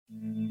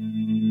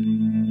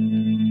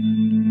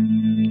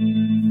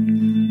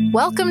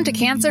Welcome to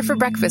Cancer for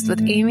Breakfast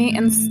with Amy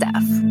and Steph.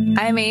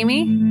 I'm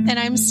Amy. And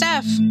I'm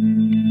Steph.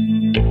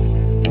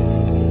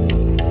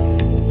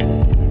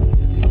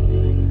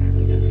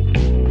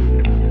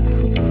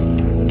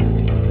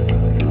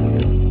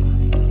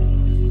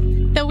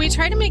 Though we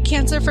try to make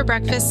Cancer for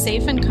Breakfast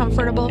safe and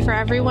comfortable for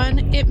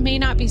everyone, it may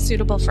not be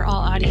suitable for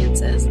all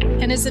audiences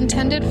and is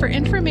intended for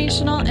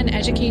informational and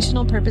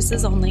educational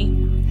purposes only.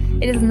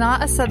 It is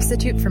not a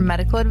substitute for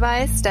medical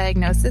advice,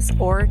 diagnosis,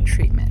 or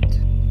treatment.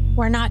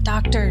 We're not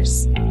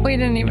doctors. We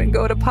didn't even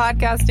go to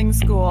podcasting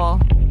school.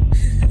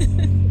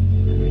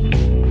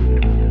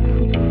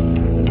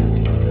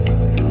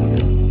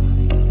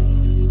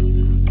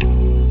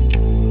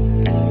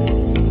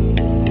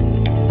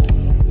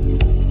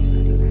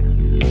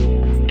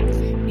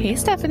 Hey,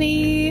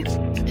 Stephanie.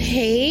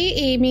 Hey,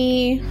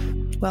 Amy.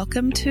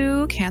 Welcome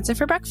to Cancer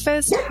for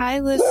Breakfast. Hi,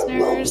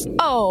 listeners.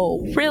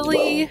 Oh,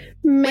 really?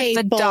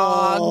 Maple. With the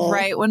dog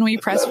right when we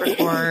press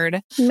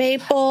record.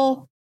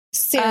 Maple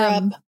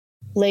syrup.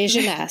 Le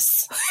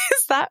Jeunesse.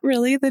 Is that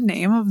really the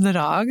name of the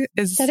dog?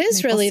 That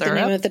is really the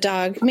name of the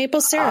dog.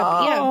 Maple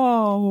syrup. Yeah.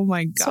 Oh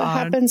my God. That's what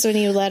happens when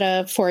you let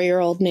a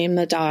 4-year-old name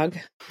the dog.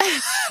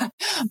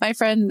 My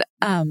friend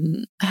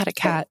had a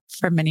cat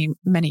for many,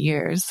 many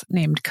years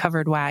named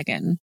Covered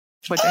Wagon,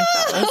 which I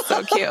thought was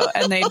so cute.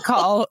 And they'd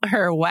call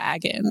her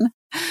Wagon.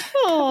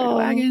 Oh,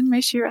 Wagon,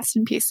 may she rest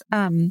in peace.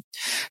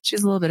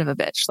 She's a little bit of a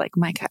bitch, like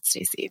my cat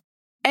Stacy.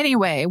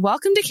 Anyway,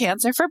 welcome to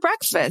Cancer for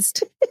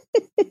Breakfast.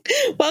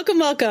 Welcome.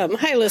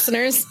 Hi,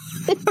 listeners.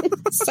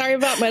 Sorry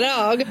about my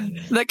dog.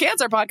 The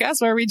Cancer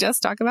Podcast where we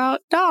just talk about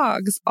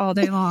dogs all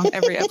day long,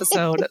 every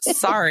episode.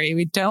 Sorry,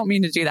 we don't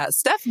mean to do that.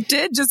 Steph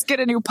did just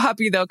get a new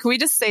puppy, though. Can we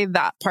just say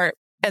that part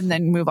and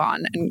then move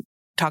on and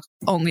talk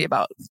only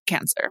about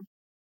cancer?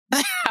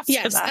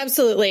 Yes,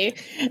 absolutely.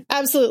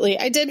 Absolutely.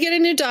 I did get a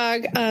new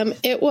dog.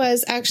 It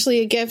was actually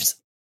a gift.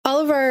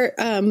 All of our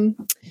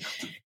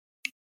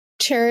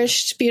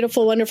cherished,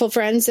 beautiful, wonderful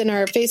friends in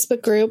our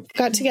Facebook group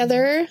got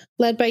together,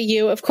 led by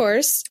you, of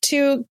course,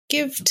 to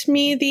give to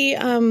me the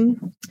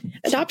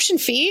adoption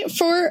fee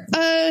for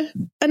an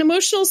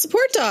emotional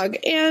support dog.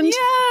 And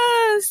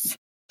yes,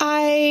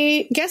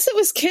 I guess it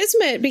was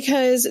kismet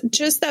because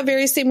just that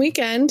very same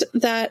weekend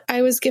that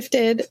I was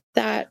gifted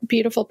that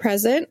beautiful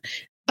present,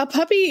 a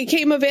puppy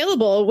came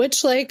available,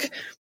 which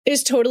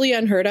is totally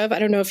unheard of. I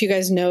don't know if you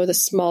guys know the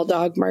small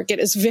dog market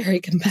is very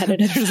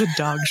competitive. There's a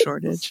dog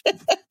shortage.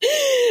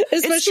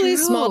 Especially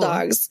small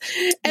dogs.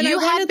 And you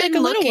I had wanted been a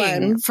little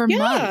looking one for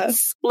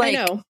months. I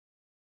know.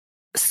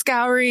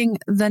 Scouring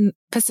the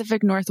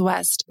Pacific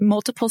Northwest,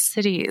 multiple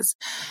cities.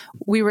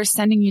 We were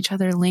sending each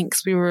other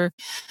links.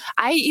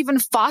 I even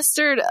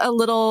fostered a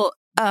little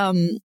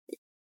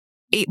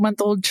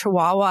 8-month-old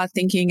Chihuahua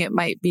thinking it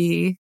might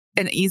be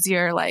an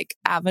easier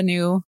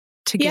avenue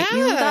to get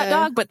you that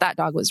dog, but that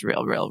dog was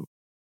real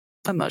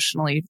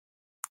emotionally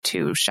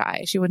too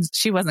shy. She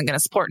wasn't going to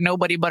support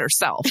nobody but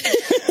herself.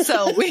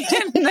 So we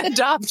didn't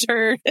adopt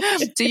her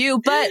to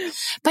you, but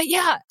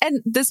yeah.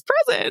 And this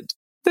present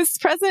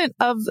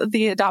of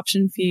the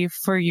adoption fee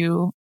for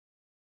you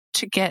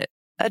to get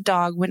a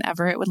dog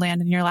whenever it would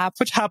land in your lap,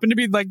 which happened to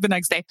be the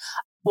next day,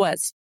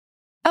 was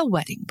a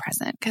wedding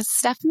present because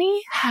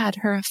Stephanie had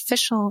her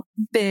official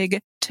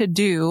big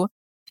to-do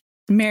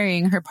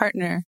marrying her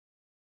partner,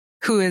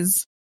 who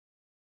is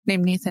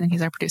named Nathan, and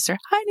he's our producer.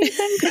 Hi,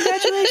 Nathan.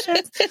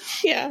 Congratulations.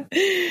 Yeah.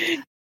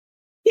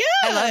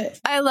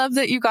 I love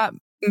that you got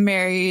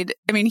married.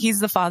 I mean, he's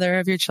the father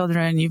of your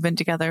children. You've been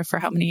together for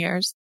how many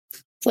years?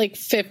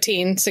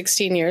 15,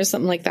 16 years,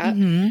 something like that.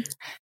 Mm-hmm.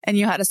 And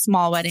you had a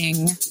small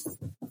wedding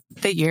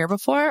the year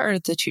before or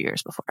the 2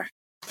 years before?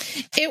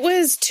 It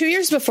was 2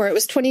 years before. It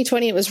was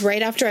 2020. It was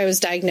right after I was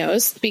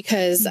diagnosed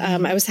because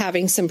I was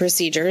having some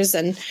procedures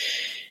and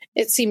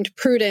it seemed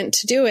prudent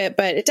to do it,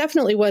 but it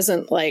definitely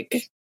wasn't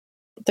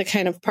the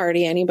kind of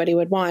party anybody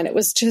would want. It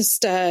was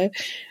just the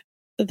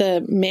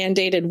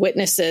mandated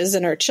witnesses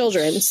and our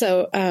children.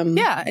 So,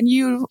 yeah. And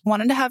you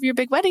wanted to have your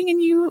big wedding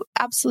and you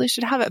absolutely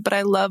should have it. But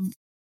I love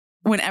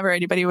whenever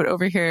anybody would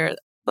overhear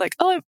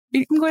oh,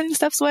 I'm going to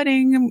Steph's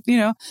wedding,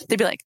 they'd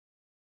be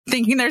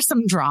thinking there's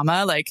some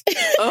drama,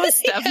 oh,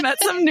 Steph met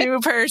some new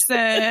person.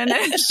 And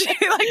she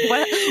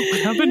what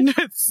happened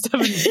to Steph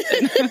and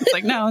Nathan?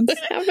 It's no, what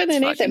happened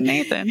to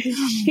Nathan?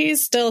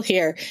 He's still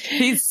here.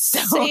 He's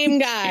still same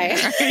guy.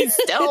 He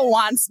still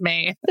wants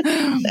me.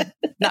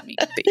 Not me.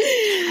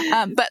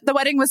 But the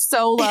wedding was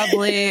so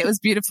lovely. It was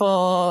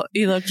beautiful.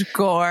 You looked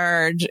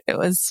gorge. It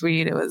was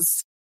sweet. It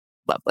was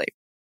lovely.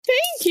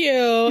 Thank you.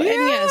 Yeah, and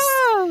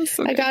yes,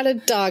 I got a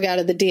dog out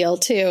of the deal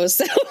too.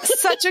 So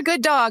such a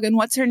good dog. And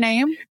what's her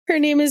name? Her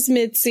name is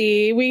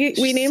Mitzi.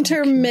 We named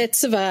her cute.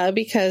 Mitzvah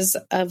because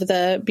of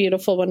the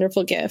beautiful,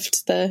 wonderful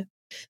gift, the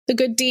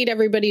good deed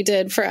everybody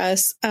did for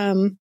us.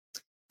 But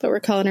we're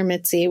calling her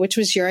Mitzi, which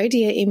was your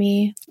idea,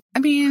 Amy. I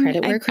mean,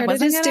 credit where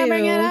credit is due.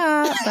 Bring it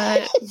up,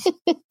 but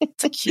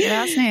it's a cute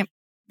ass name.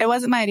 It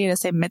wasn't my idea to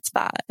say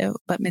Mitzvah,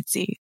 but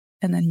Mitzi.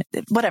 And then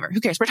whatever, who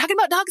cares? We're talking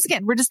about dogs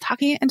again. We're just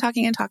talking and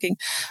talking and talking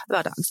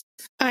about dogs.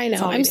 I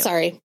know. I'm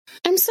sorry.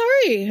 I'm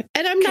sorry.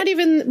 And I'm not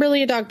even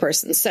really a dog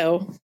person,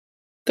 so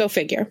go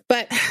figure.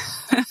 But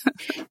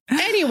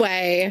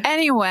anyway,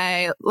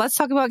 let's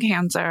talk about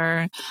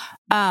cancer.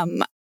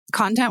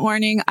 Content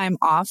warning, I'm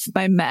off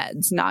my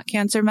meds, not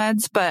cancer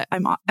meds, but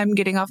I'm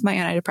getting off my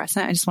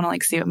antidepressant. I just want to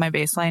like see what my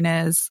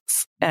baseline is.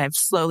 And I've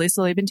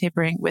slowly been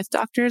tapering with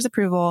doctor's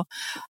approval.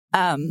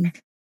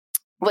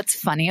 What's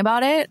funny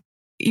about it,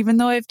 even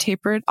though I've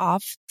tapered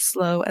off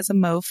slow as a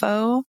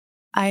mofo,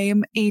 I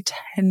am a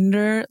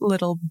tender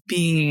little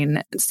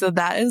bean. So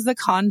that is the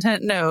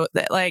content note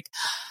that like,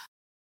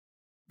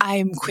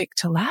 I'm quick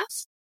to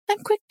laugh. I'm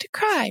quick to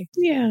cry.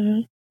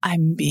 Yeah.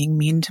 I'm being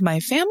mean to my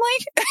family.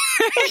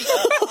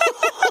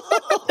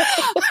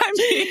 I'm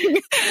being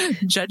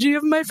judgy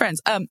of my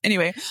friends.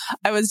 Anyway,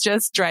 I was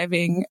just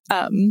driving,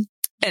 and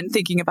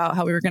thinking about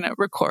how we were going to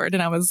record,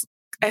 and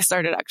I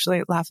started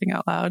actually laughing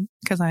out loud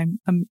because I'm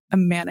a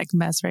manic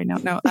mess right now.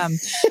 No,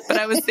 but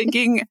I was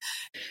thinking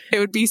it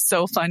would be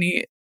so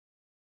funny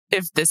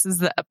if this is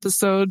the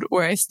episode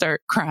where I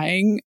start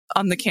crying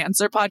on the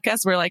cancer podcast,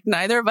 where like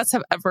neither of us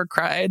have ever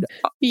cried.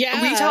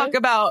 Yeah. We talk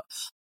about,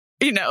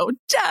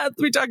 death.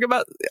 We talk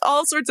about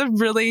all sorts of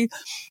really,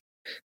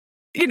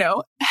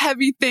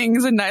 heavy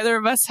things, and neither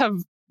of us have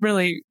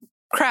really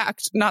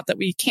cracked. Not that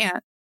we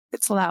can't.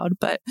 It's loud,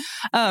 but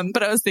I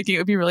was thinking it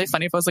would be really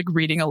funny if I was like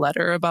reading a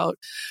letter about,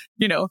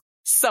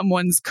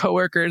 someone's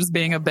coworkers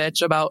being a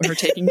bitch about her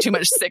taking too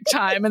much sick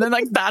time. And then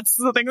like, that's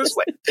the thing that's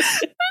like,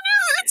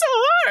 it's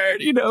hard,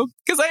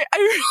 because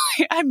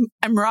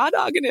I'm raw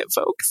dogging it,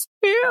 folks.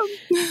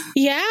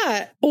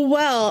 Yeah.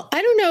 Well,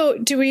 I don't know.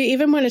 Do we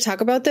even want to talk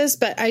about this?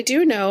 But I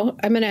do know,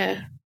 I'm going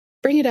to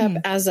bring it up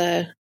as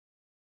a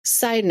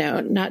side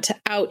note, not to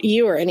out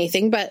you or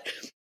anything, but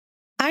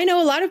I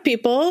know a lot of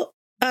people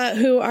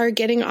who are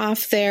getting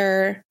off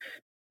their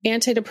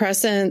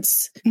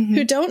antidepressants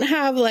who don't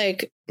have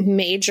like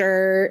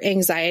major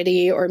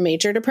anxiety or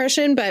major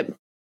depression, but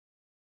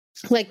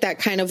like that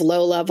kind of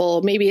low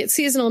level, maybe it's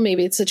seasonal,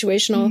 maybe it's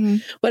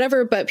situational,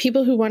 whatever, but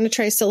people who want to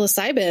try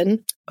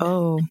psilocybin.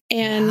 Oh,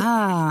 and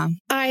yeah.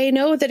 I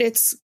know that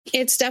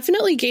it's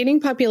definitely gaining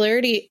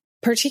popularity,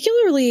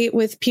 particularly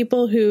with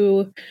people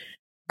who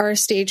are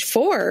stage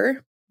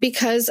 4,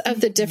 because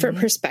of the different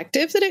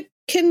perspective that it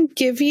can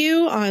give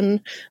you on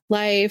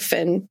life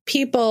and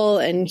people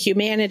and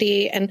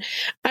humanity. And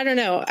I don't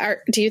know,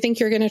 do you think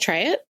you're going to try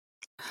it?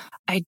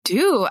 I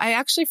do. I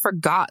actually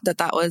forgot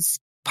that was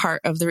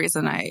part of the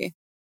reason I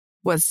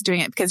was doing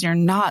it, because you're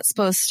not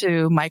supposed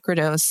to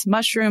microdose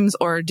mushrooms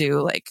or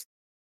do like,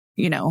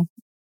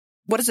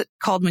 what is it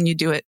called when you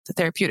do it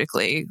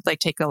therapeutically, like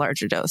take a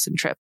larger dose and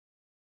trip?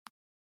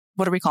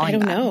 What are we calling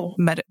that? I don't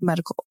know.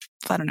 Medical.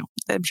 I don't know.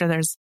 I'm sure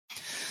there's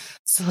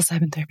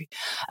psilocybin therapy.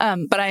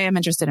 But I am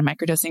interested in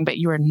microdosing, but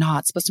you are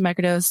not supposed to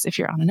microdose if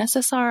you're on an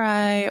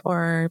SSRI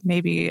or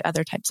maybe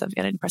other types of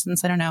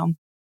antidepressants. I don't know,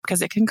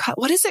 because it can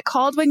what is it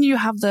called when you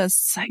have the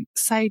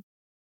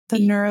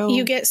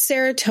you get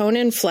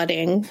serotonin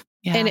flooding,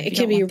 and it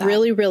can be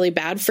really, really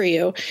bad for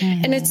you.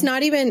 And it's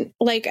not even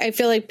like, I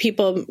feel like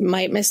people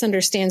might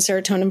misunderstand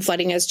serotonin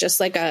flooding as just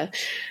like a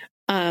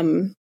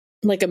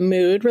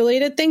mood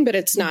related thing, but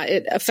it's not.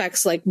 It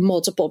affects like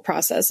multiple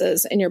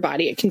processes in your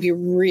body. It can be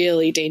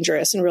really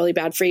dangerous and really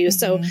bad for you.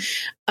 So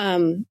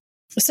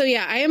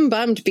yeah, I am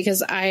bummed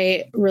because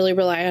I really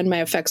rely on my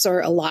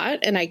Effexor a lot,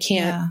 and I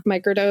can't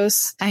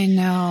microdose. I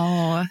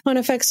know on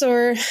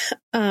Effexor.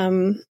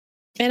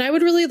 And I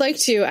would really like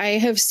to. I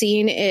have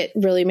seen it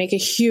really make a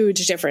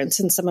huge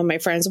difference in some of my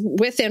friends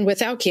with and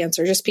without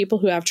cancer, just people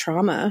who have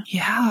trauma.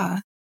 Yeah.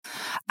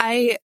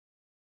 I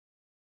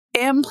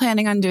am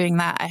planning on doing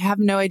that. I have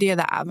no idea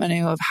the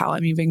avenue of how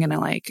I'm even going to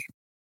like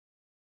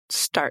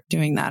start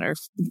doing that, or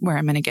where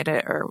I'm going to get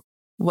it, or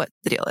what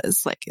the deal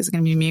is. Like, is it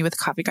going to be me with a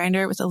coffee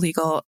grinder with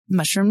illegal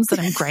mushrooms that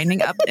I'm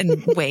grinding up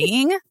and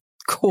weighing?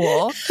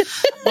 Cool.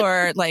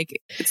 Or like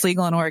it's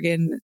legal in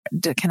Oregon.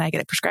 Can I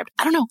get it prescribed?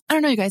 I don't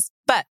know, you guys.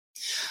 But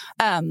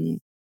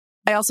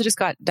I also just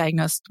got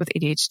diagnosed with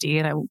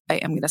ADHD, and I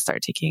am going to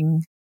start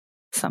taking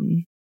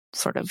some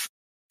sort of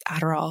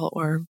Adderall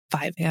or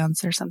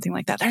Vyvanse or something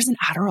like that. There's an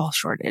Adderall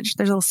shortage.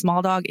 There's a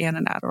small dog and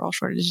an Adderall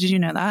shortage. Did you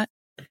know that?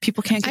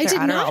 People can't get their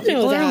Adderall.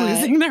 People are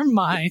losing their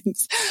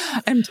minds.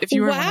 And if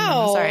you were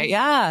sorry.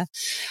 Yeah.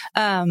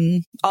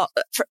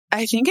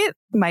 I think it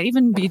might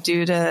even be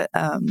due to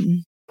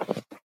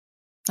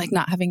like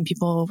not having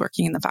people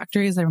working in the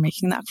factories that are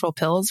making the actual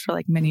pills for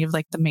like many of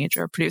like the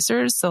major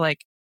producers. So like,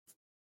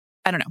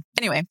 I don't know.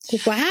 Anyway,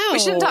 wow, we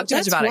shouldn't talk too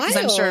much about it, because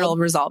I'm sure it'll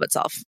resolve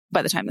itself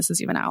by the time this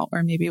is even out,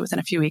 or maybe within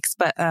a few weeks.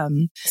 But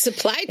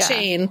supply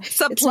chain,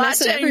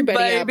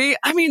 baby.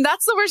 I mean,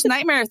 that's the worst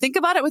nightmare. Think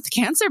about it with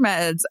cancer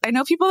meds. I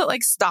know people that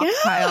like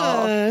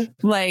stockpile,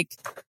 like,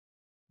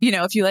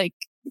 if you like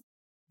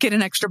get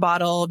an extra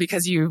bottle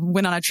because you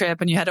went on a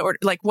trip and you had to order,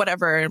 like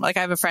whatever. Like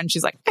I have a friend,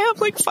 she's like, I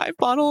have like 5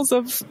 bottles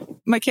of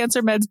my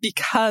cancer meds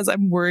because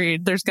I'm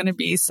worried there's going to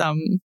be some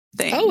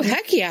thing. Oh,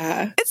 heck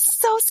yeah. It's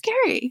so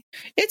scary.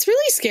 It's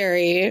really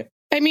scary.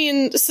 I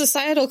mean,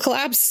 societal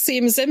collapse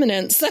seems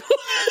imminent. So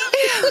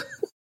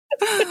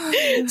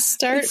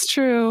Start It's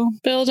true.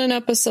 building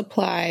up a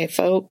supply,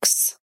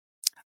 folks.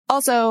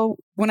 Also,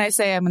 when I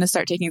say I'm going to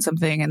start taking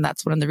something, and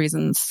that's one of the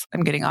reasons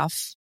I'm getting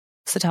off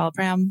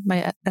citalopram,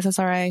 my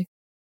SSRI,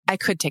 I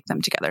could take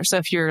them together. So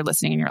if you're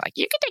listening and you're like,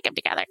 you can take them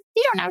together,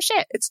 you don't know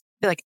shit. It's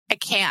like, I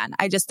can.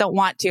 I just don't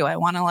want to. I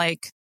don't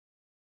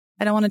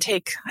want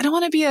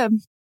to be a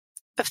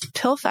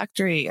pill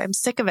factory. I'm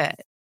sick of it.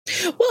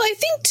 Well, I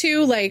think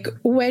too, like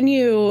when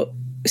you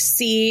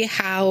see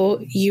how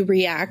you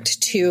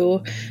react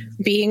to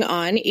being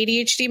on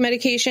ADHD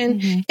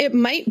medication, it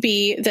might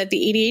be that the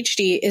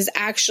ADHD is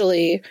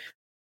actually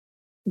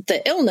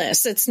the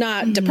illness. It's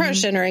not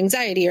depression or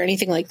anxiety or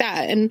anything like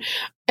that. And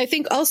I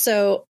think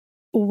also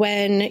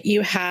when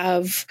you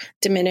have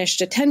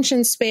diminished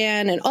attention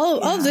span and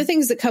all of the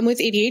things that come with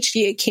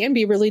ADHD, it can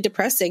be really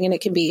depressing and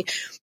it can be,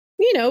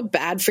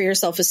 bad for your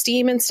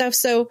self-esteem and stuff.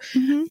 So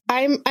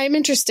I'm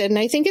interested. And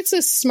I think it's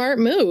a smart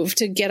move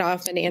to get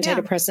off an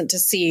antidepressant to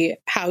see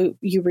how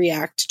you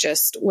react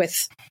just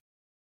with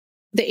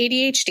the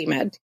ADHD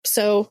med.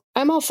 So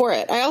I'm all for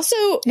it. I also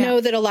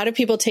know that a lot of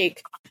people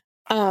take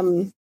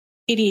ADHD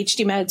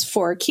meds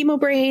for chemo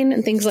brain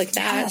and things like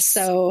that. Yes.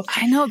 So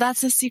I know that's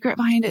the secret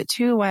behind it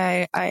too,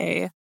 why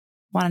I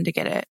wanted to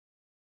get it.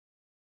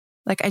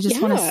 Like, I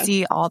just want to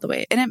see all the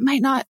way, and it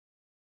might not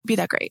be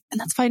that great, and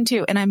that's fine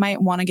too. And I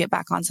might want to get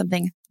back on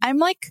something. I'm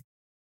like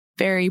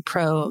very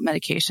pro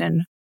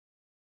medication.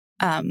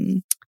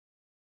 I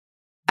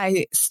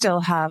still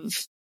have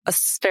a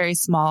very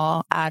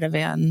small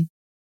Ativan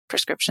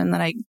prescription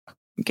that I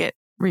get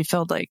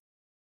refilled like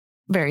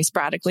very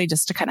sporadically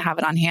just to kind of have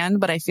it on hand.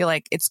 But I feel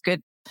like it's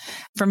good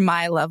for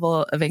my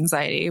level of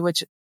anxiety,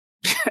 which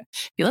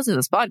if you listen to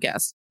this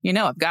podcast,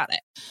 I've got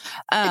it.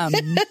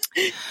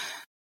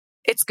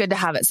 It's good to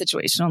have it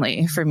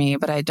situationally for me,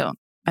 but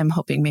I'm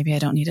hoping maybe I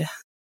don't need to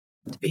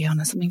be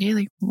on something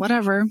daily.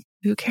 Whatever.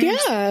 Who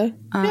cares?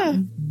 Yeah.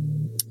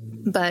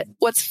 But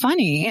what's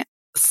funny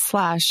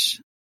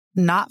 /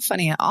 not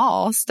funny at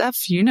all, Steph,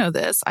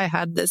 this. I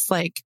had this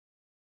like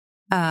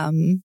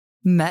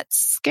Met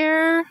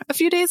scare a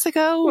few days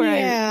ago where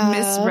I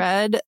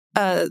misread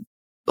a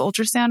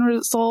ultrasound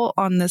result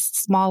on this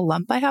small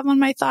lump I have on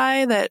my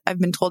thigh that I've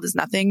been told is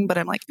nothing, but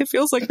I'm like, it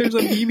feels like there's a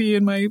BB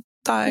in my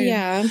thigh.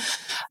 Yeah.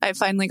 I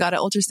finally got an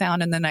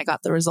ultrasound, and then I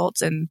got the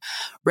results and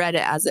read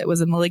it as it was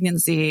a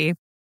malignancy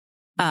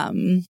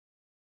from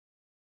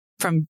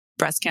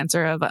breast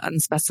cancer of an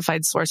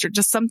unspecified source, or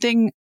just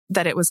something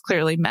that it was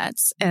clearly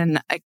Mets. And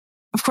I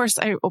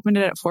opened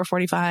it at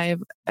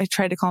 4:45. I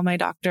tried to call my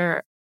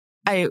doctor.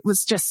 I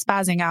was just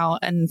spazzing out,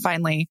 and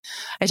finally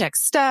I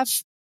text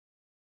Steph.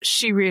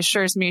 She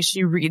reassures me.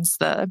 She reads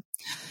the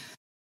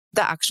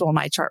actual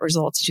my chart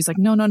results. She's like,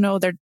 no,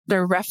 they're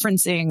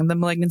referencing the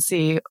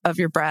malignancy of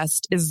your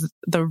breast is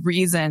the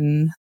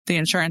reason the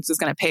insurance is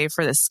going to pay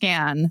for the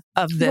scan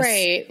of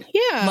this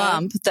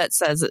lump that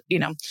says,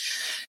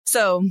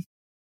 so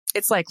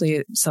it's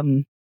likely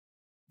some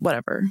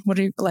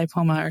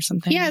lipoma or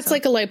something. Yeah, it's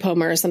like a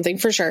lipoma or something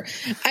for sure.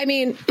 I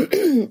mean,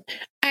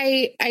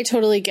 I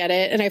totally get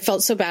it. And I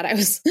felt so bad. I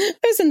was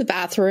in the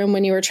bathroom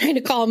when you were trying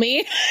to call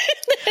me.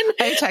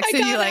 I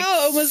texted you like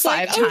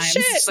 5 times,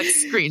 just like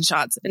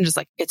screenshots and just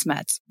like, it's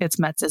Mets,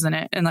 isn't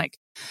it? And like,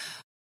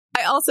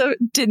 I also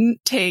didn't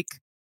take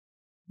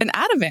an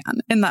Ativan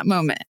in that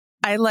moment.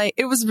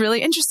 It was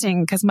really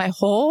interesting because my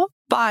whole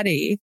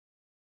body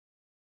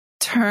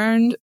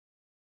turned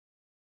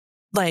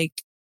like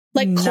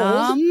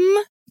numb,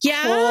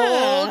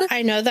 cold.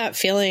 I know that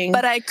feeling.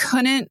 But I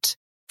couldn't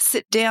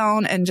sit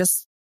down and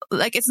just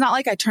like, it's not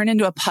like I turned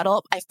into a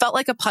puddle. I felt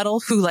like a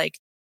puddle who like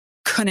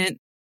couldn't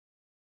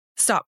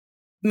stop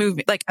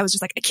moving. Like I was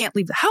just like, I can't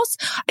leave the house.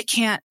 I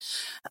can't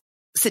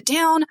sit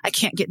down. I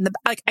can't get in the,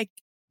 like, I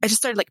just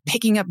started like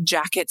picking up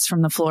jackets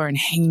from the floor and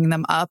hanging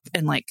them up.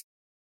 And like,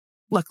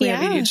 luckily I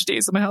have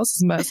ADHD, so my house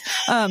is a mess.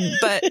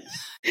 But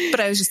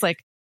I was just like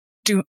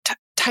doing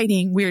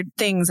tidying weird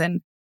things,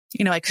 and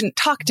I couldn't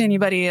talk to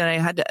anybody, and I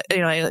had to,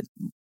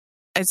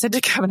 I said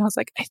to Kevin, I was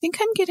like, I think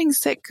I'm getting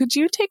sick. Could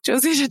you take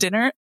Josie to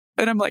dinner?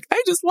 And I'm like,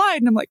 I just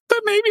lied. And I'm like, but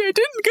maybe I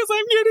didn't because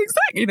I'm getting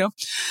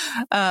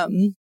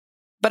sick,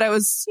 But I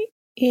was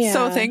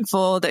so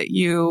thankful that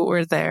you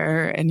were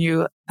there and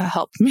you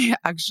helped me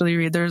actually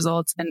read the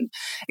results and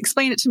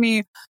explain it to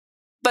me.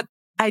 But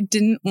I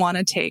didn't want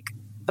to take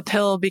a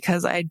pill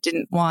because I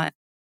didn't want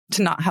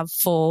to not have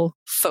full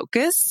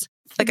focus.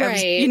 Like I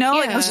was,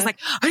 like I was just like,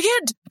 I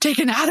can't take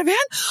an Ativan.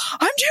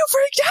 I'm too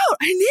freaked out.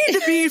 I need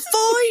to be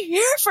fully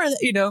here for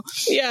that,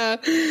 Yeah.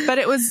 But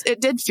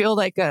it did feel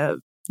like a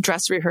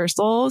dress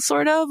rehearsal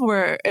sort of,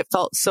 where it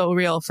felt so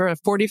real for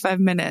 45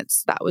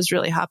 minutes. That was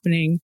really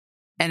happening.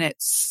 And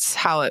it's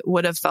how it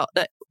would have felt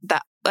that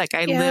like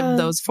I lived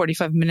those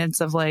 45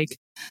 minutes of like,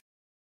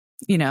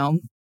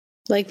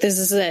 like this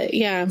is it.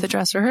 Yeah. The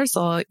dress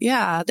rehearsal.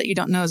 Yeah. That you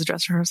don't know is a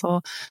dress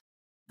rehearsal.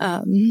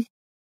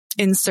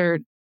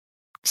 Insert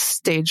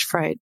stage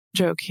fright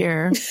joke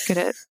here. Get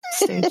it?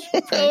 Stage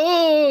fright.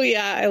 Oh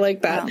yeah, I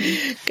like that.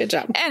 Good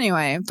job.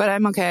 Anyway, but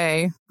I'm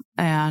okay,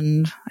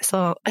 and I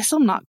still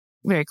am not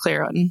very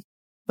clear on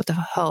what the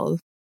hell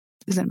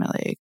is in my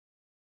leg.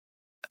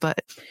 But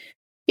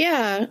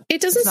yeah,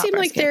 it doesn't seem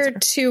like they're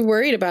too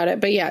worried about it.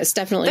 But yeah, it's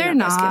definitely not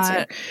breast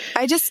cancer.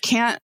 I just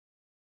can't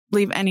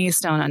leave any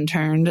stone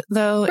unturned,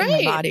 though, in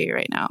my body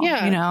right now.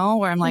 Yeah. You know,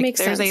 where I'm like,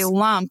 there's sense. a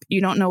lump.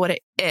 You don't know what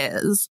it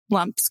is.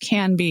 Lumps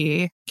can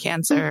be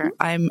cancer. Mm-hmm.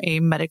 I'm a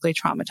medically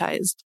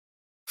traumatized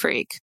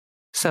freak.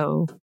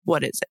 So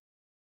what is it?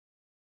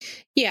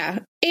 Yeah.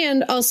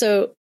 And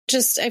also,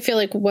 just I feel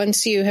like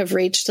once you have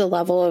reached a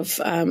level of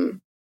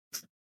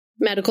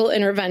medical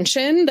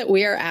intervention that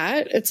we are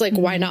at, it's like,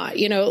 why not?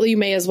 You know, you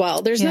may as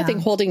well. There's nothing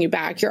holding you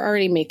back. You're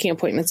already making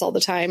appointments all the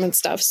time and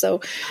stuff.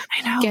 So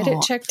I know. Get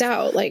it checked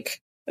out.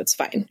 Like, it's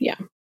fine. Yeah.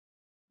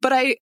 But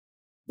I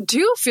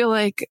do feel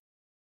like,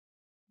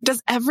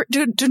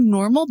 do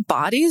normal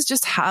bodies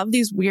just have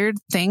these weird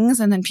things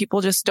and then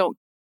people just don't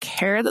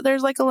care that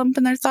there's like a lump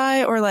in their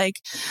thigh? Or like,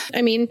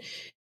 I mean,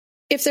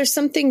 if there's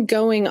something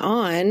going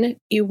on,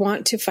 you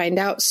want to find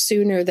out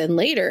sooner than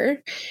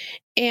later.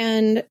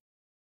 And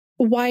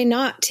why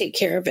not take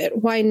care of it?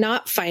 Why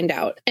not find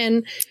out?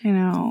 And you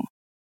know,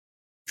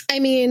 I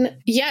mean,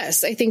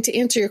 yes, I think to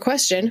answer your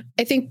question,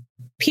 I think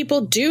people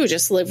do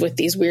just live with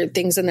these weird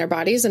things in their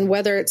bodies. And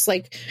whether it's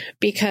like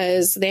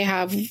because they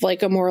have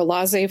like a more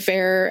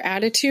laissez-faire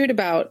attitude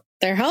about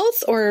their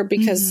health or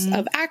because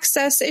of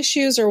access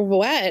issues or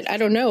what, I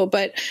don't know.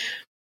 But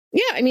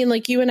yeah, I mean,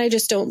 like you and I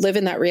just don't live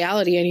in that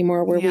reality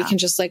anymore where we can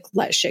just like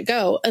let shit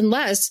go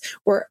unless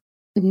we're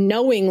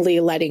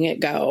knowingly letting it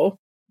go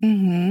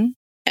and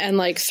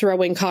like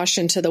throwing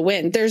caution to the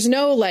wind. There's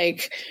no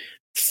like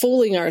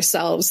fooling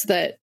ourselves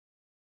that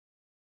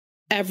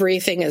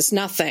everything is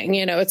nothing.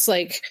 You know, it's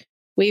like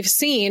we've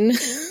seen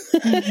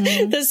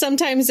that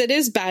sometimes it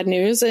is bad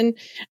news and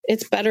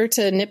it's better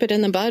to nip it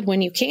in the bud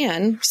when you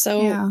can.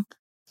 So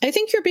I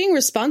think you're being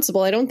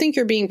responsible. I don't think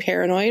you're being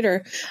paranoid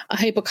or a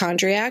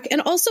hypochondriac.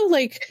 And also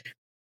like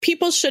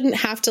people shouldn't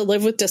have to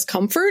live with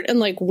discomfort and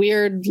like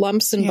weird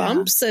lumps and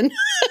bumps. And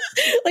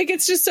like,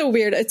 it's just so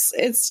weird.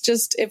 It's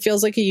just, it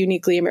feels like a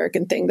uniquely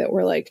American thing that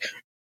we're like,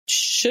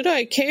 should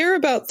I care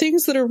about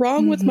things that are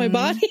wrong with my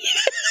body?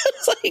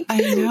 It's like,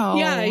 I know.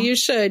 Yeah, you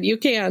should. You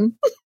can.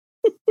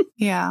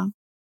 Yeah.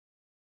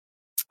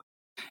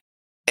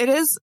 It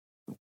is,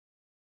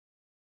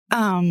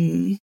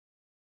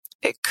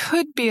 it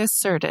could be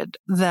asserted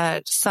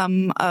that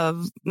some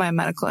of my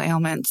medical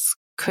ailments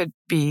could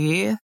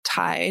be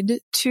tied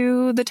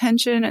to the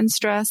tension and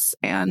stress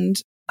and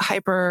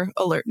hyper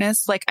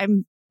alertness. Like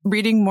I'm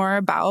reading more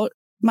about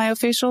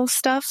myofascial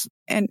stuff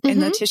and in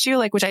the tissue,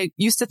 like, which I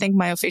used to think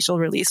myofascial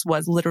release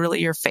was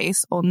literally your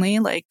face only,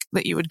 like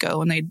that you would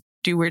go and they'd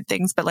do weird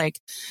things, but like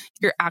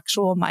your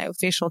actual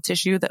myofascial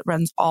tissue that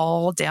runs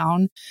all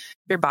down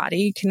your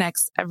body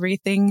connects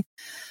everything.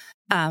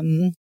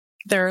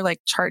 There are like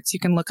charts you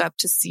can look up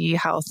to see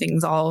how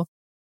things all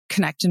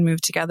connect and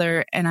move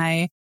together. And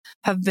I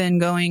have been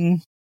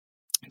going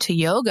to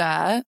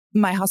yoga.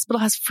 My hospital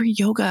has free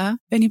yoga.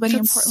 Anybody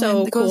in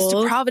Portland that goes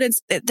to Providence,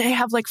 they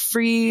have like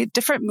free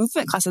different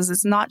movement classes.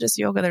 It's not just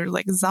yoga. There's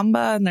like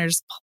Zumba and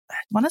there's, I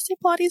want to say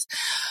Pilates.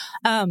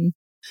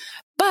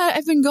 But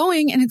I've been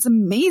going and it's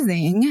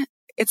amazing.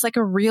 It's like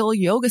a real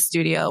yoga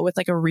studio with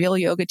like a real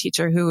yoga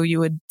teacher who you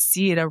would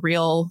see at a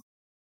real,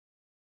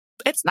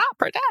 it's not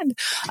pretend.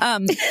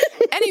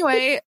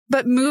 Anyway,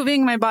 but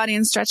moving my body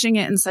and stretching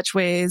it in such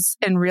ways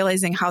and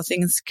realizing how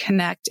things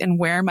connect and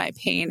where my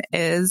pain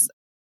is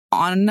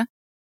on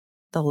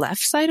the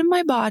left side of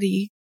my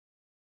body,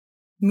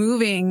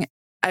 moving.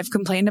 I've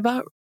complained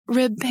about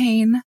rib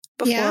pain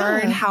before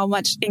and how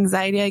much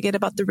anxiety I get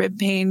about the rib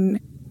pain.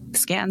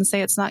 Scans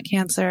say it's not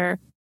cancer,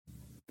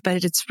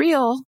 but it's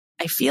real.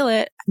 I feel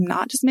it. I'm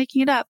not just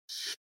making it up.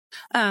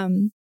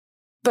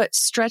 But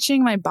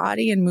stretching my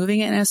body and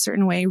moving it in a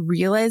certain way,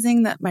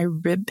 realizing that my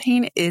rib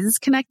pain is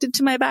connected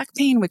to my back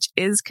pain, which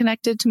is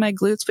connected to my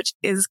glutes, which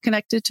is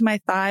connected to my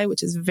thigh,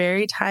 which is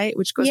very tight,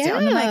 which goes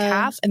down to my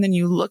calf. And then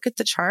you look at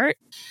the chart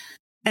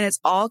and it's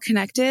all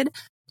connected.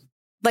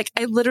 Like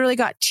I literally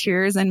got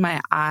tears in my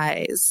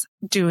eyes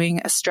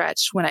doing a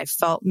stretch when I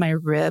felt my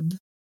rib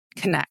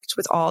connect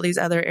with all these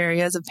other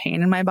areas of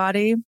pain in my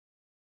body.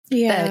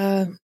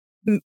 Yeah.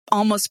 That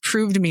almost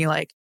proved to me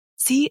like,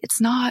 see,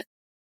 it's not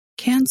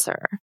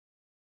cancer.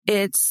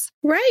 It's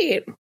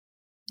right.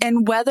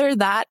 And whether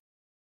that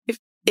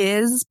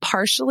is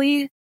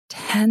partially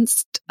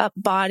tensed up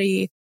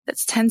body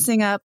that's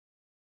tensing up,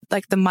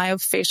 like the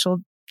myofascial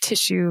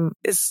tissue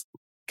is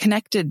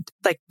connected.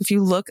 Like if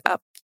you look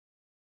up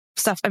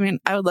stuff, I mean,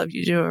 I would love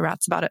you to do a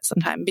rats about it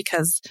sometime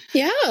because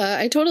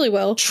I totally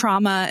will.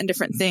 Trauma and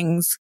different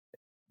things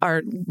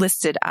are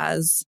listed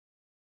as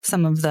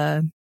some of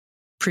the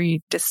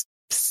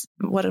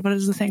what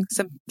is the thing?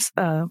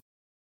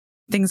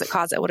 Things that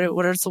cause it.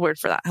 What is the word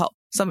for that? Help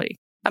somebody.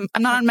 I'm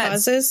not on meds.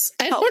 Causes?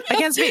 I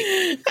can't speak.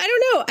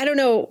 I don't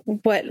know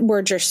what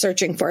word you're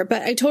searching for,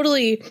 but I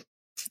totally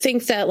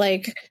think that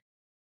like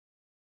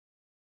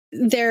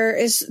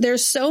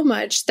there's so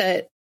much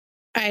that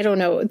I don't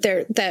know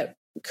there that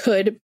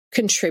could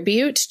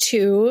contribute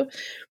to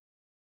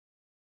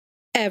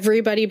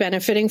everybody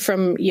benefiting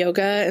from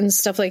yoga and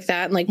stuff like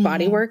that and like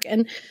body work.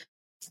 And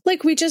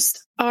like, we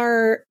just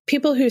are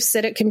people who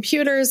sit at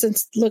computers and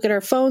look at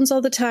our phones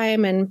all the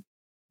time. And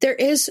there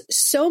is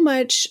so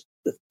much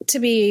to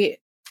be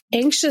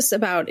anxious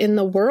about in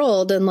the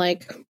world, and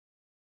like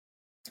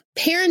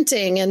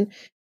parenting and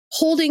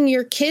holding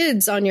your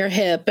kids on your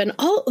hip and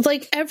all,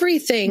 like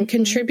everything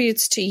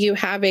contributes to you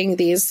having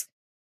these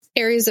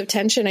areas of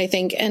tension, I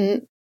think.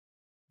 And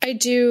I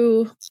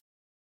do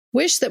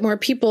wish that more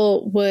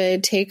people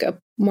would take a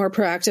more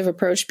proactive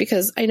approach,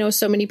 because I know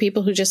so many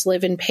people who just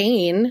live in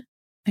pain.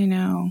 I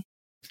know.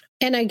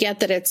 And I get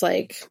that it's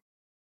like,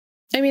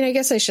 I mean, I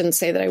guess I shouldn't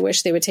say that I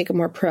wish they would take a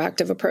more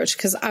proactive approach,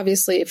 because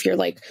obviously if you're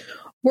like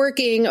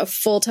working a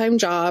full-time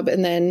job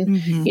and then,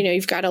 you know,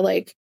 you've got to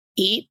like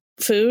eat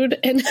food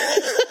and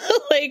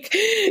like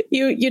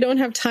you don't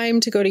have time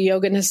to go to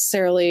yoga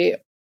necessarily.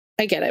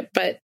 I get it.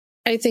 But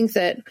I think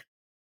that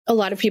a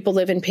lot of people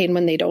live in pain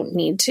when they don't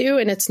need to.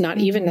 And it's not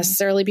even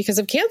necessarily because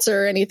of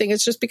cancer or anything.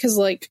 It's just because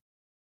like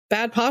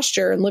bad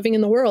posture and living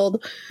in the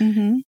world.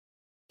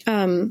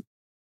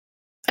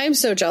 I'm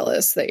so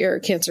jealous that your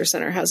cancer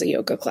center has a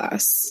yoga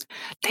class.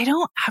 They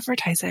don't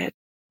advertise it.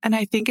 And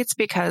I think it's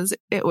because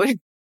it would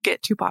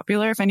get too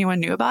popular if anyone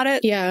knew about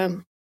it. Yeah.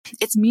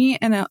 It's me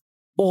and an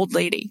old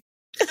lady.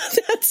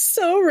 That's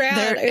so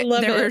rad. I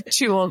love it. There were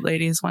two old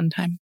ladies one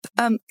time.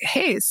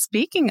 Hey,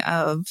 speaking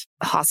of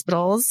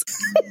hospitals,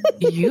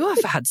 you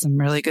have had some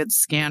really good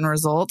scan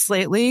results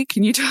lately.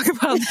 Can you talk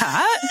about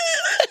that?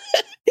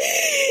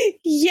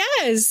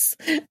 Yes.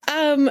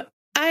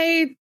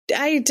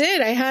 I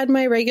did. I had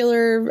my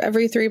regular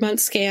every 3-month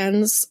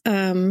scans,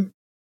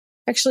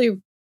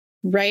 actually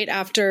right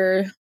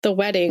after the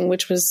wedding,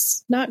 which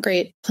was not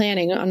great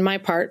planning on my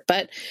part,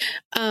 but,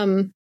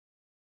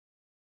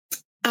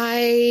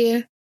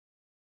 I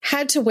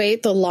had to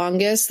wait the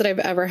longest that I've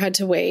ever had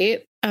to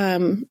wait,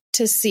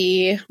 to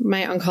see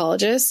my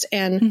oncologist.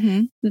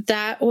 And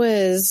that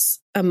was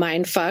a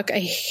mind fuck. I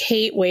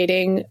hate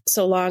waiting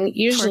so long.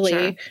 Usually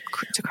Torture.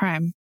 It's a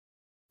crime.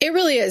 It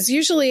really is.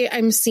 Usually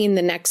I'm seen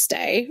the next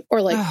day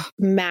or like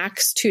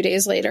max 2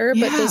 days later.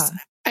 But this,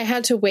 I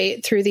had to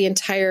wait through the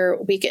entire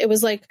week. It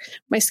was like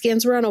my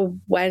scans were on a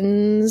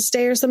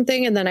Wednesday or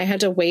something, and then I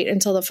had to wait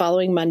until the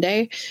following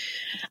Monday.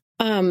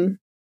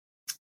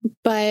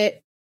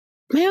 But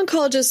my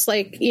oncologist,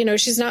 like, you know,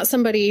 she's not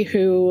somebody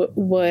who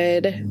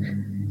would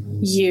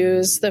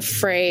use the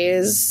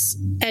phrase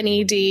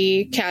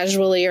NED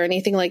casually or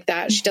anything like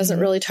that. She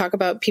doesn't really talk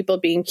about people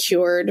being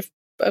cured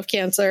of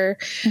cancer.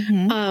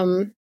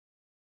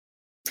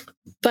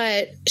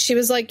 But she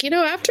was like, you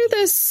know, after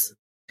this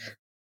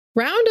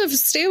round of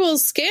stable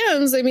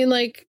scans, I mean,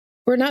 like,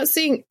 we're not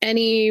seeing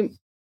any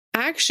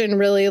action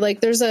really.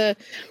 Like, there's a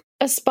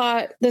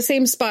spot, the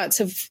same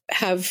spots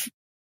have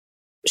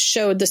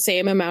showed the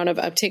same amount of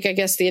uptake, I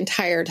guess, the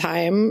entire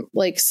time,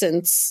 like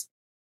since,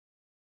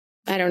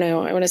 I don't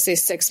know, I want to say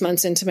 6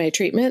 months into my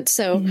treatment.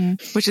 So,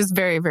 which is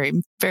very, very,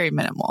 very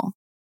minimal.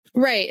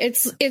 Right.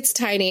 It's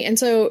tiny. And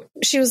so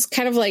she was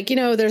kind of like, you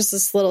know, there's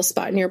this little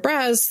spot in your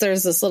breast,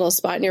 there's this little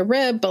spot in your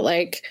rib, but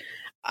like,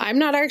 I'm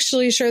not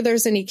actually sure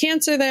there's any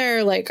cancer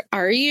there. Like,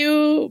 are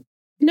you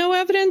no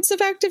evidence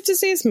of active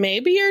disease?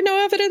 Maybe you're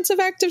no evidence of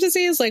active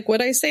disease. Like,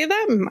 would I say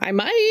that? I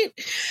might.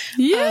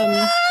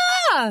 Yeah.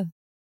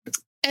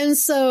 And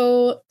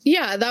so,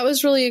 yeah, that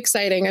was really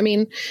exciting. I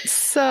mean,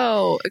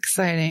 so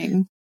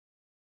exciting.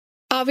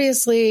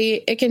 Obviously,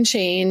 it can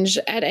change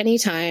at any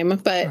time,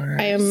 but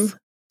I am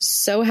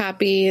so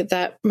happy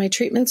that my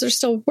treatments are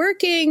still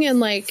working, and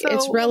like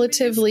it's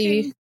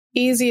relatively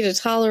easy to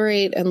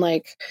tolerate, and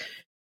like,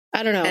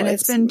 I don't know. And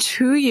it's been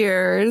 2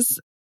 years.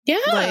 Yeah.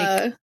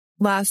 Like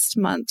last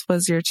month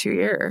was your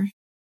 2-year,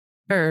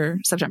 or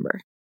September.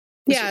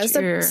 Yeah.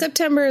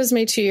 September is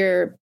my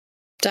 2-year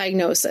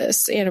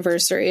diagnosis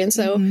anniversary. And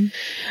so,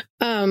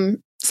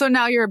 so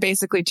now you're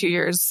basically 2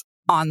 years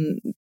on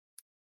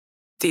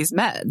these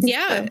meds.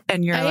 Yeah.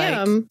 And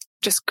you're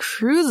just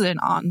cruising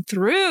on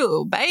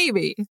through,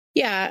 baby.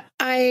 Yeah.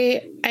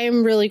 I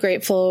am really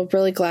grateful,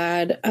 really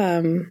glad.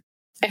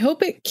 I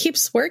hope it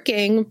keeps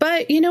working,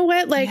 but you know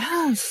what? Like,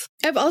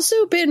 I've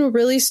also been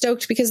really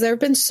stoked because there have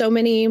been so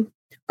many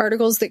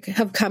articles that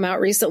have come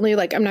out recently.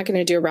 Like, I'm not going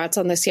to do rats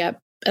on this yet.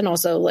 And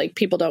also, like,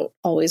 people don't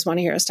always want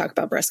to hear us talk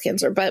about breast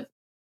cancer, but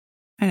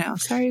I know.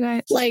 Sorry,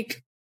 guys.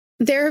 Like,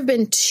 there have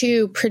been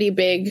 2 pretty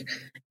big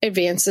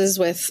advances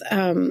with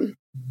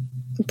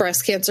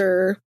breast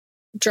cancer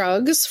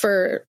drugs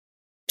for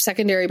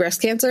secondary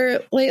breast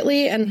cancer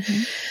lately. And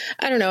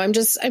I don't know,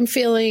 I'm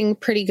feeling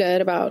pretty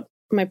good about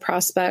my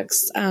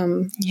prospects.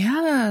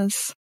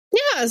 Yes.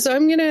 Yeah. So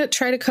I'm going to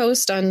try to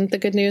coast on the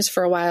good news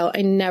for a while.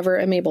 I never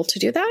am able to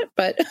do that,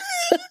 but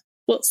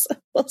we'll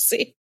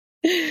see.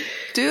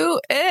 Do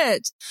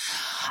it.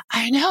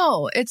 I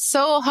know. It's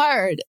so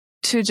hard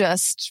to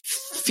just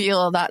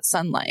feel that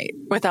sunlight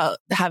without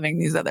having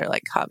these other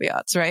like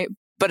caveats, right?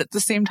 But at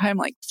the same time,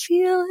 like,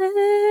 feel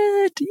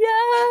it.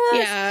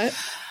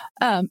 Yes.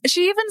 Yeah.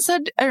 She even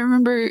said, I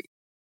remember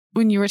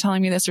when you were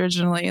telling me this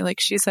originally,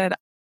 like she said,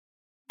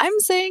 I'm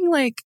saying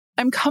like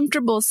I'm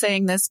comfortable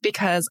saying this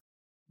because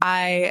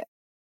I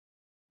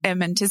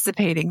am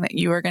anticipating that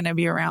you are going to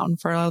be around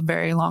for a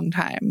very long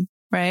time,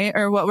 right?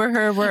 Or what were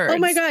her words? Oh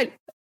my God.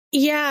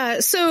 Yeah.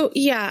 So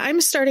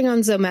I'm starting on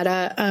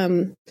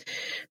Zometa.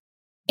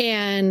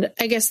 And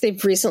I guess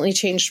they've recently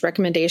changed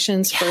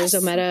recommendations for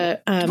Zometa.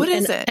 What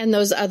is it? And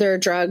those other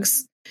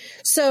drugs.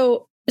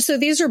 So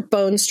these are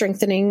bone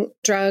strengthening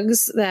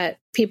drugs that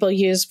people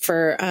use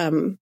for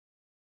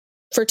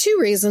two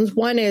reasons.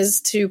 One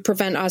is to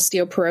prevent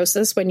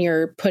osteoporosis when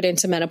you're put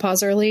into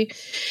menopause early.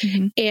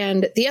 Mm-hmm.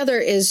 And the other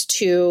is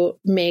to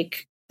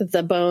make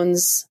the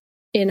bones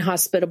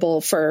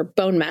inhospitable for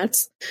bone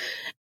mets.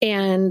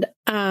 And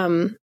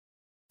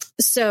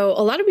so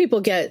a lot of people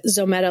get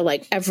Zometa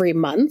like every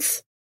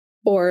month,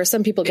 or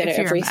some people get it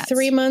every Mets,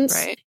 3 months.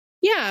 Right.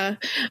 Yeah.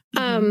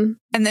 Mm-hmm.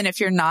 And then if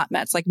you're not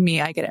Mets like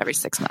me, I get it every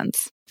 6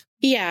 months.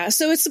 Yeah.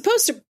 So it's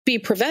supposed to be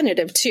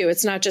preventative too.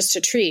 It's not just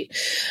to treat.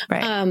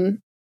 Right.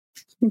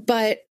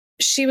 But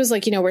she was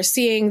like, we're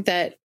seeing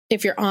that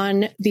if you're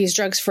on these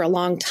drugs for a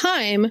long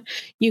time,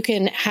 you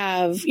can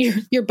have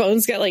your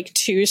bones get like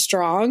too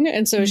strong.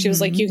 And so she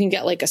was like, you can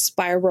get like a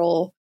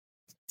spiral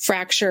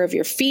fracture of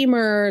your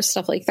femur,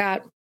 stuff like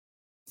that.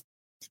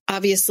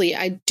 Obviously,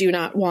 I do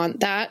not want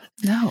that.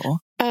 No.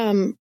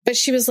 But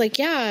she was like,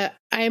 yeah,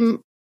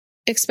 I'm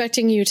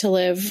expecting you to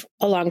live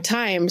a long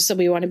time. So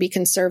we want to be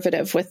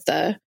conservative with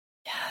the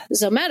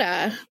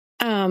Zometa,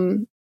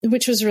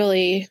 which was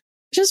really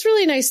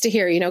nice to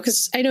hear,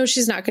 because I know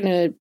she's not going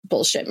to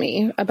bullshit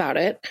me about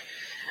it.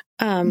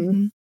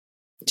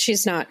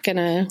 She's not going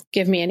to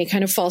give me any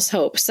kind of false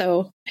hope.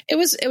 So it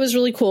was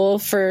really cool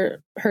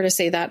for her to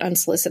say that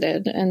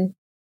unsolicited. And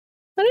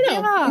I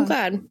don't know. I'm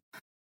glad.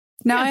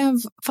 Now I have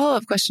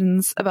follow-up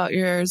questions about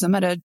your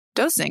Zometa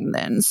dosing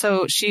then.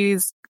 So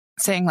she's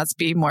saying, let's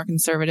be more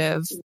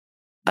conservative.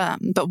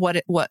 But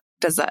what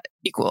does that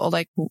equal?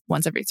 Like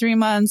once every 3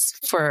 months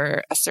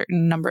for a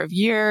certain number of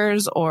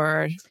years,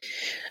 or?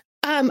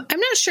 I'm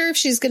not sure if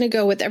she's going to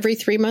go with every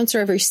 3 months or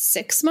every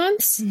 6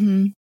 months.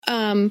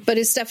 But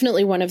it's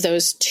definitely one of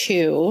those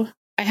two.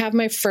 I have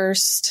my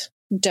first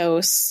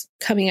dose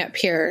coming up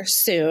here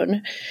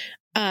soon.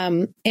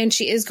 And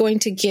she is going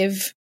to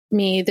give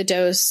me the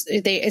dose.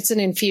 It's an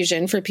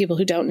infusion for people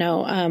who don't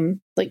know,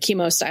 like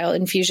chemo style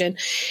infusion.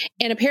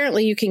 And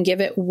apparently you can give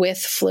it with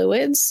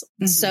fluids.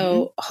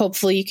 So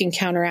hopefully you can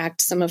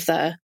counteract some of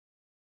the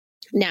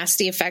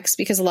nasty effects,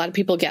 because a lot of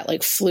people get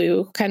like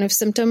flu kind of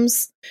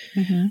symptoms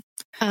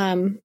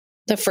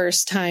the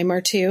first time or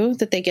two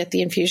that they get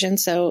the infusion.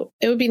 So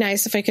it would be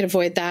nice if I could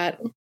avoid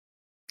that.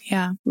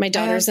 Yeah. My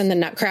daughter's in the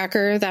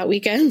Nutcracker that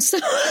weekend, so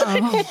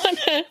I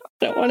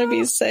don't want to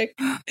be sick.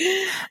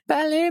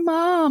 Ballet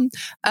mom.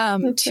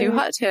 Two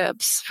hot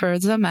tips for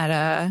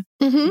Zometa.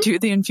 Do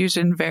the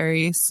infusion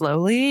very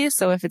slowly.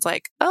 So if it's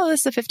like, oh,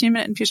 this is a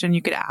 15-minute infusion,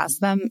 you could ask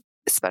them,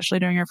 especially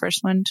during your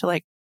first one, to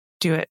like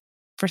do it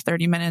for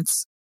 30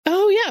 minutes.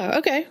 Oh, yeah.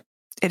 Okay.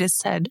 It is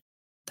said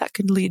that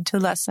could lead to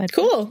less side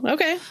effects. Cool.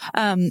 Okay.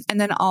 And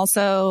then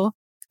also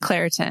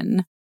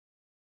Claritin.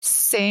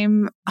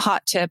 Same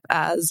hot tip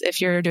as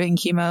if you're doing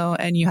chemo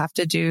and you have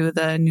to do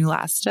the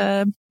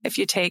Neulasta. If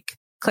you take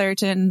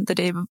Claritin the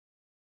day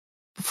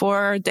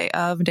before, day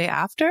of, day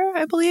after,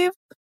 I believe,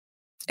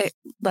 it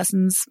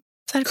lessens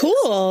side effects.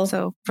 Cool.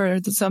 So for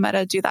the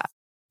Zometa, do that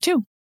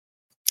too.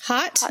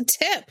 Hot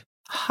tip.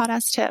 Hot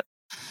ass tip.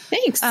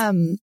 Thanks.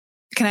 Can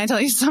I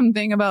tell you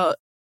something about,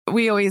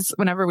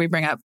 whenever we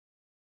bring up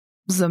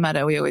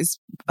Zometa, we always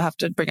have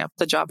to bring up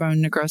the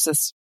jawbone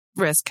necrosis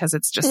risk because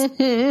it's just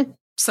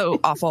so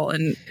awful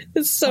and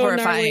it's so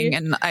horrifying. gnarly.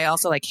 And I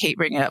also like hate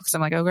bringing it up because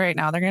I'm like, oh great,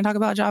 now they're going to talk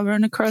about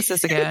jawbone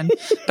necrosis again.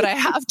 But I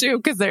have to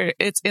because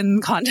it's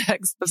in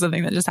context of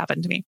something that just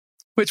happened to me,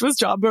 which was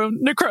jawbone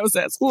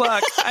necrosis.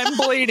 Look, I'm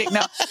bleeding.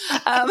 No,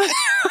 I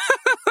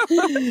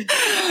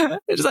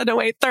just had to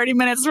wait 30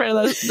 minutes through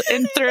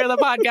the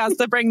podcast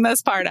to bring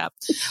this part up.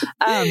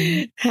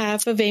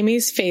 Half of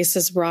Amy's face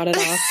has rotted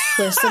off,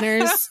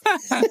 listeners.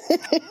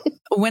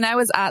 When I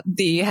was at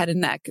the head and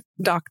neck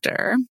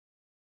doctor,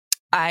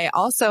 I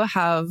also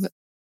have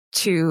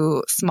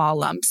 2 small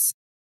lumps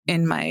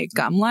in my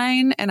gum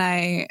line, and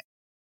I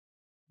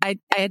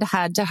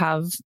had to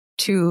have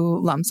 2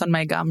 lumps on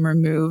my gum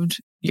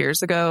removed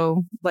years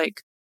ago,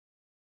 like,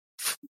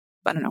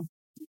 I don't know,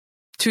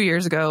 2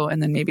 years ago, and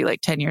then maybe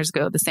like 10 years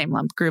ago, the same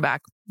lump grew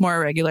back, more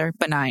irregular,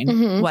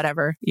 benign,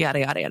 whatever,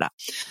 yada, yada, yada.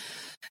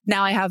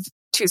 Now I have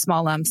 2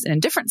 small lumps in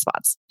different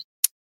spots.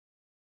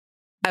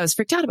 I was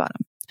freaked out about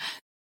him.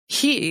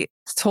 He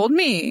told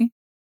me,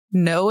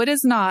 no, it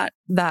is not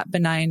that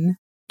benign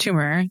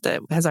tumor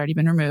that has already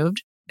been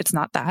removed. It's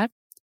not that.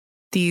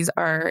 These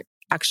are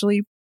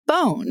actually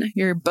bone.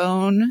 Your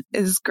bone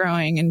is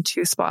growing in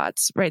 2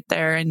 spots right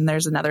there. And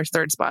there's another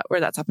 3rd spot where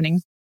that's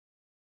happening.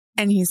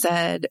 And he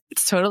said,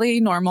 it's totally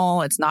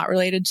normal. It's not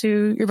related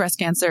to your breast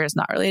cancer. It's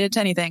not related to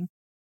anything.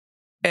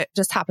 It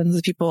just happens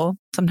with people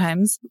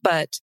sometimes.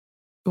 But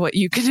what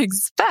you can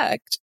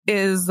expect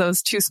is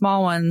those 2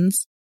 small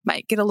ones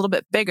might get a little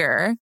bit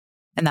bigger.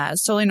 And that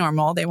is totally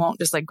normal. They won't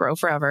just like grow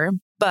forever.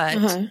 But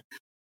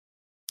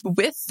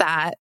with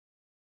that,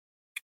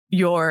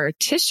 your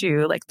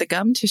tissue, like the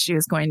gum tissue,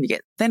 is going to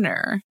get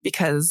thinner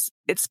because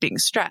it's being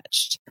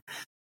stretched.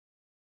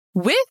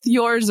 With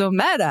your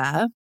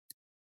Zometa,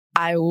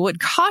 I would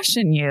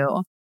caution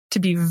you to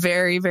be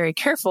very, very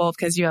careful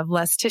because you have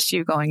less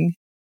tissue going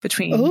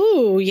between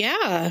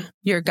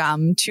your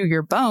gum to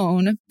your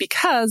bone,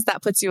 because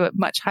that puts you at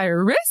much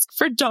higher risk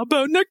for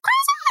jawbone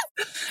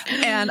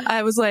necrosis. And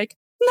I was like,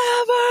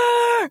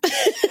 never.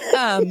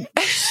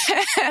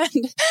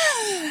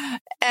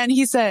 And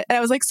he said, and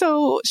I was like,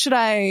 so should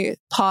I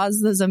pause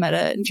the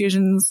Zometa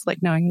infusions,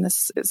 like knowing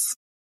this is,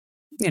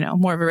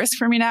 more of a risk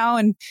for me now?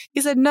 And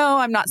he said, no,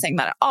 I'm not saying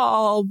that at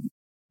all.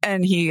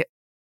 And he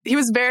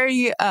was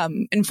very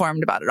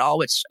informed about it all,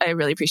 which I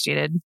really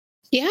appreciated.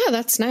 Yeah,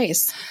 that's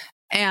nice.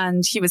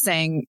 And he was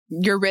saying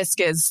your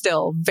risk is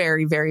still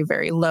very, very,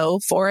 very low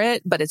for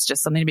it, but it's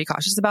just something to be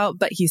cautious about.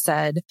 But he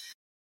said,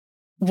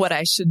 what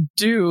I should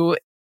do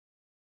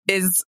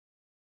is,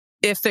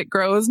 if it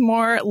grows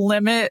more,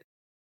 limit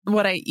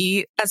what I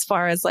eat, as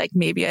far as like,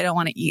 maybe I don't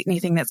want to eat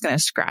anything that's going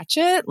to scratch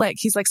it. Like,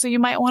 he's like, so you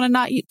might want to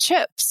not eat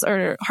chips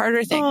or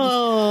harder things.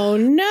 Oh,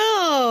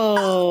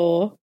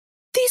 no.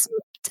 This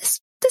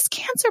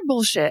cancer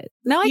bullshit.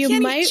 Now you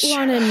can't might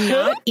want to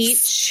not eat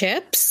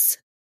chips.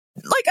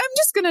 Like, I'm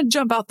just going to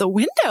jump out the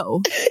window.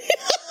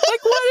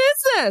 Like, what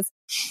is this?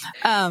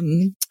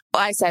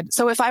 I said,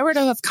 so if I were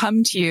to have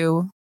come to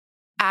you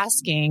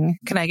asking,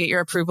 can I get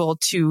your approval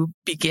to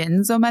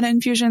begin Zometa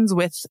infusions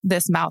with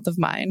this mouth of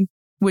mine,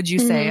 would you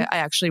say I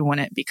actually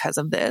wouldn't because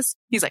of this?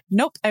 He's like,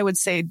 nope. I would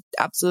say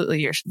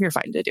absolutely, you're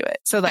fine to do it.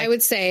 So like, I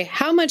would say,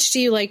 how much do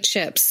you like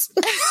chips?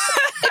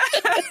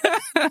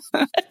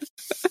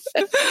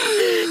 A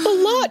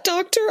lot,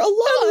 doctor, a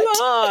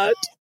lot.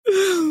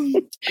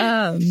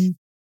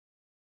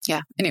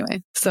 Yeah.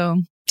 Anyway, so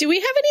do we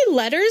have any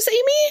letters,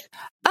 Amy?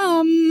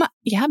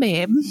 Yeah,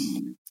 babe,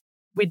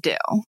 we do.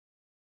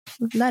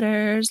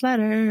 Letters.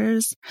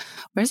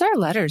 Where's our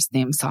letters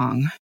theme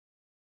song?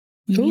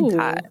 We need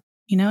that.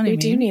 You know what I mean? We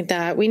do need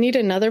that. We need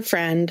another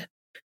friend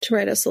to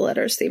write us a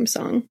letters theme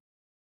song.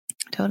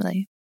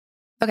 Totally.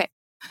 Okay.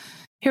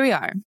 Here we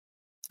are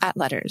at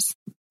letters.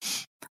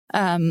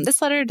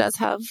 This letter does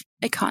have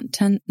a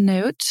content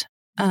note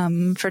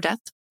for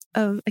death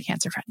of a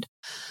cancer friend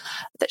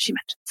that she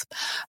mentions.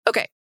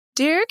 Okay.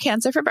 Dear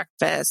Cancer for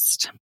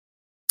Breakfast.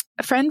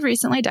 A friend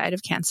recently died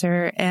of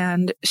cancer,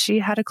 and she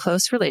had a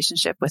close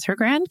relationship with her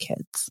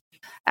grandkids.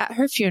 At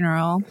her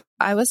funeral,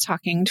 I was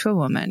talking to a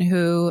woman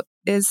who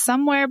is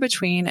somewhere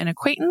between an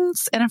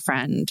acquaintance and a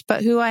friend,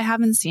 but who I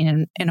haven't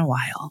seen in a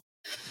while.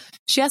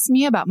 She asked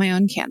me about my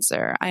own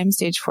cancer. I am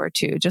stage 4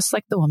 too, just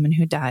like the woman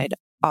who died,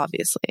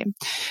 obviously.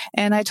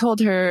 And I told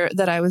her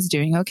that I was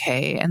doing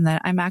okay and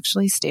that I'm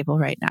actually stable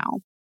right now.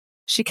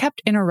 She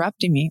kept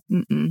interrupting me.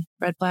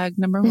 Red flag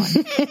number 1.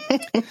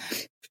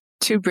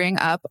 To bring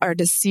up our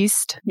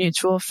deceased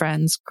mutual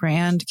friend's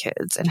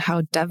grandkids and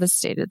how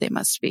devastated they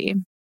must be.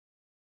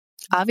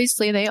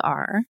 Obviously they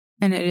are,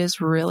 and it is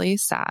really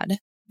sad.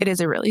 It is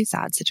a really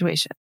sad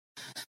situation.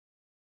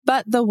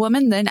 But the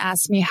woman then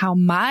asked me how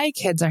my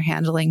kids are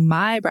handling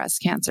my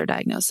breast cancer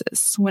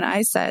diagnosis. When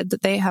I said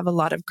that they have a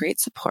lot of great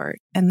support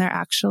and they're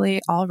actually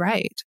all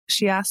right,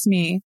 she asked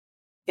me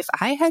if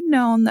I had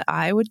known that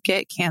I would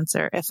get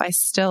cancer, if I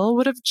still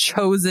would have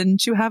chosen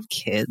to have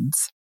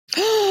kids.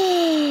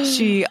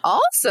 She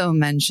also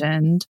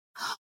mentioned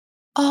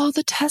all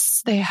the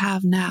tests they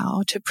have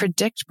now to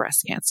predict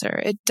breast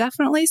cancer. It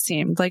definitely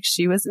seemed like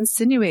she was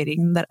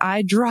insinuating that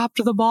I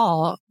dropped the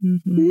ball.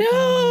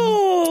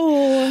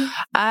 No!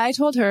 I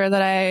told her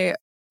that I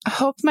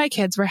hoped my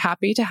kids were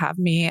happy to have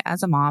me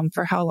as a mom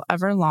for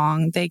however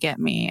long they get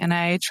me, and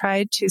I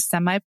tried to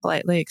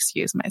semi-politely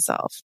excuse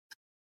myself.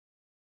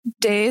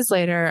 Days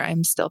later,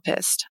 I'm still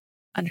pissed.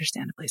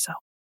 Understandably so.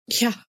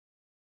 Yeah.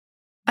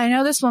 I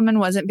know this woman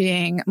wasn't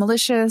being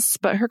malicious,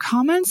 but her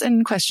comments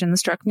and questions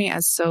struck me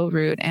as so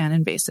rude and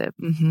invasive.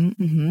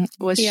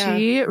 Was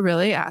she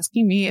really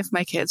asking me if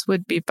my kids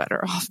would be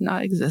better off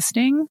not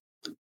existing?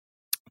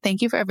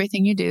 Thank you for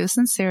everything you do.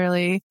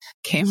 Sincerely,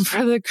 came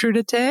for the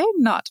crudité,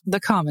 not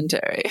the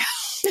commentary.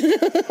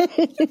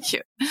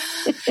 Cute.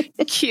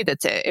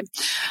 Cutity.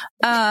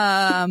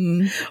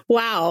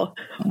 Wow.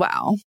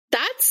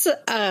 That's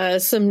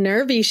some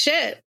nervy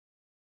shit.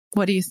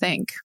 What do you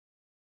think?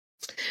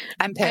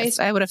 I'm pissed.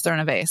 I would have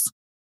thrown a vase.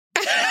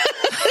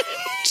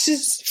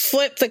 Just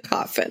flip the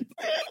coffin.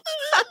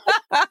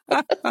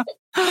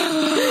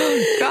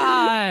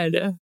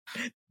 God.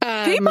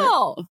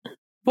 People.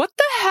 What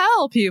the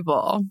hell,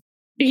 people?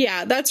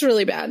 Yeah, that's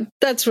really bad.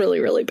 That's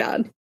really, really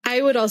bad.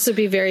 I would also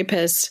be very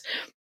pissed.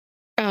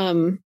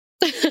 I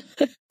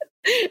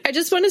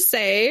just want to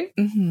say,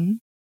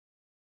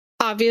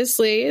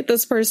 obviously,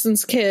 this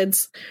person's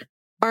kids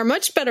are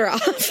much better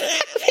off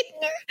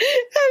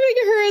having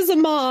her as a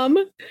mom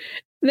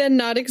than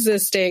not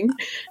existing.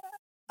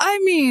 I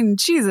mean,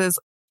 Jesus,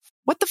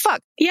 what the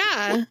fuck?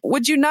 Yeah.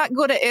 Would you not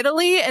go to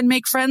Italy and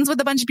make friends with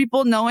a bunch of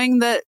people knowing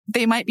that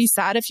they might be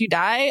sad if you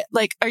die?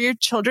 Like, are your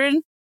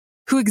children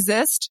who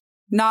exist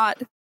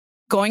not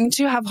going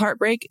to have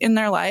heartbreak in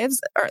their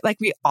lives, or like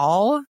we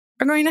all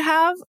are going to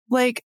have,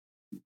 like,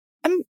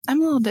 I'm a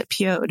little bit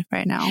PO'd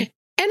right now.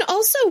 And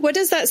also, what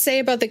does that say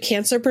about the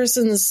cancer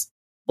person's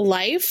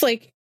life?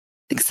 Like,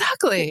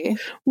 exactly.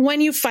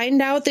 When you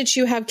find out that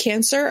you have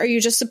cancer, are you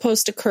just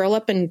supposed to curl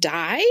up and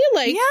die?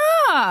 Like,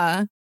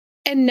 yeah.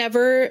 And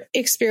never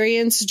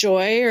experience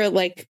joy or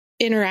like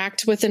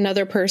interact with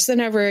another person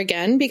ever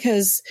again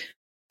because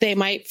they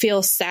might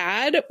feel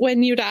sad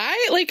when you die?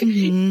 Like,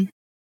 mm-hmm.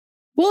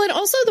 Well, and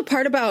also the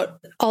part about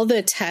all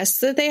the tests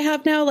that they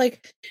have now,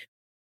 like,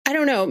 I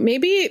don't know,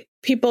 maybe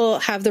people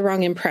have the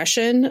wrong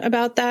impression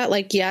about that.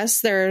 Like,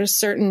 yes, there are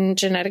certain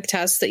genetic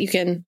tests that you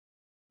can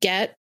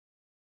get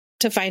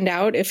to find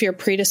out if you're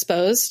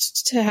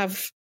predisposed to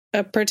have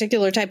a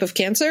particular type of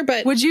cancer.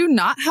 But would you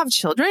not have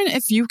children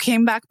if you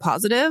came back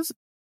positive?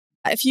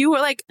 If you were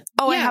like,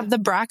 I have the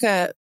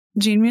BRCA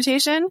gene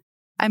mutation,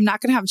 I'm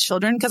not going to have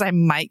children because I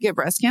might get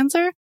breast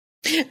cancer,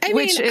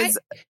 which is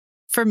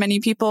for many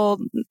people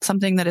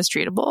something that is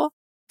treatable.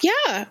 Yeah.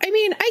 I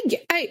mean,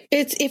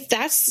 it's, if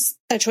that's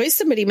a choice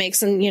somebody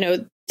makes and, you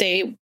know,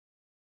 they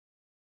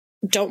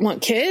don't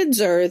want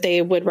kids or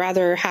they would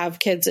rather have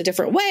kids a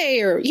different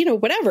way or, you know,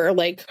 whatever,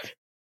 like,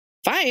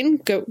 fine,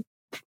 go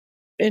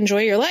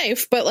enjoy your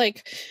life. But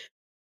like,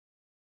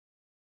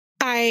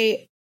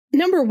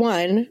 number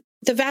one,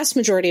 the vast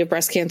majority of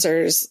breast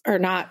cancers are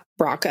not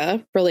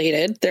BRCA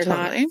related. They're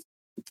not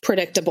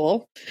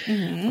predictable.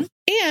 Mm-hmm.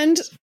 And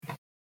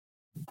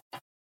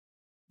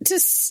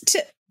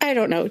I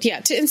don't know.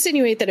 Yeah. To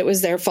insinuate that it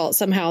was their fault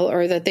somehow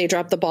or that they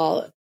dropped the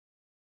ball.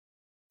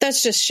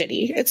 That's just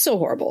shitty. It's so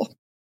horrible.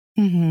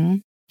 Mm-hmm.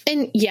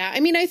 And yeah, I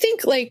mean, I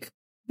think like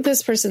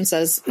this person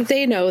says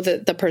they know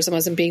that the person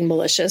wasn't being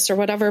malicious or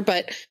whatever,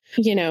 but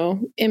you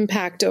know,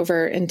 impact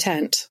over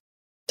intent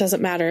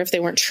doesn't matter if they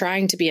weren't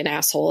trying to be an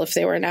asshole, if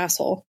they were an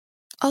asshole.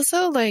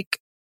 Also, like,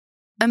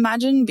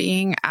 imagine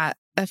being at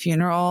a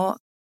funeral,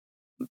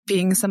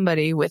 being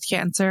somebody with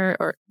cancer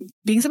or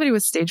being somebody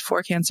with stage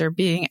 4 cancer,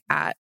 being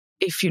at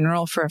a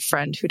funeral for a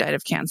friend who died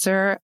of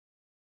cancer.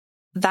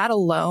 That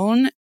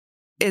alone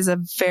is a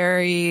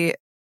very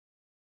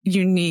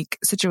unique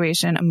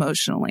situation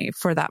emotionally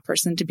for that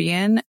person to be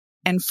in.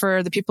 And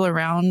for the people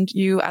around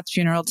you at the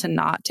funeral to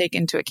not take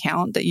into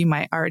account that you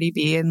might already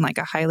be in like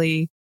a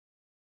highly,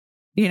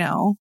 you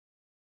know,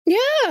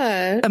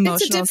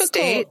 emotional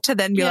state to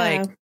then be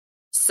like,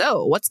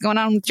 so what's going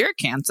on with your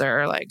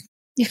cancer? Like,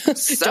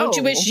 so, don't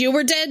you wish you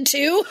were dead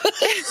too?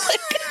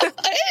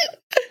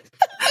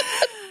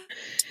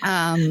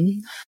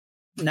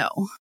 No,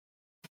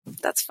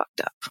 that's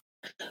fucked up.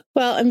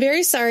 Well, I'm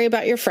very sorry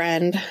about your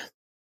friend.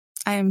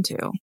 I am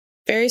too.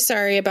 Very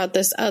sorry about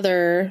this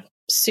other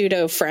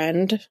pseudo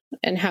friend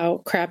and how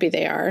crappy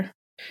they are.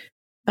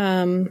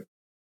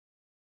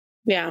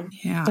 Yeah.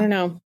 I don't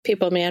know.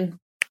 People, man.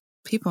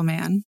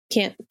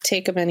 Can't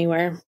take them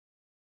anywhere.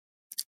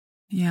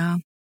 Yeah.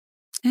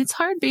 And it's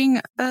hard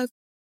being a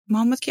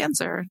mom with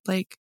cancer.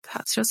 Like,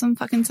 show some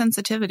fucking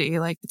sensitivity.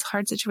 Like, it's a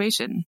hard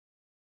situation.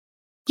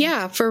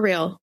 Yeah, for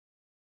real.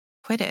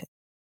 Quit it.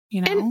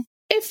 You know? And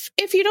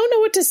if you don't know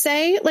what to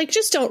say, like,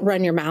 just don't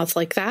run your mouth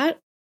like that.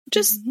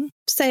 Just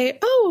say,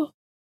 oh,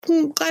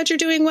 I'm glad you're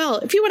doing well.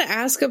 If you want to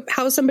ask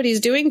how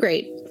somebody's doing,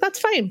 great. That's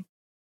fine.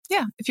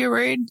 Yeah. If you're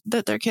worried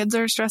that their kids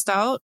are stressed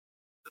out,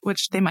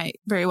 which they might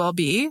very well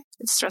be,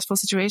 it's a stressful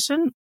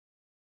situation,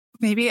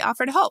 maybe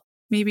offer to help.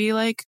 Maybe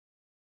like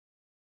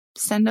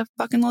send a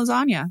fucking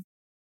lasagna.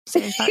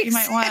 Say, I thought you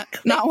might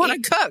not want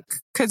to cook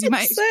because you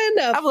might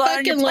have a lot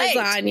on your plate.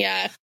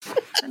 Lasagna.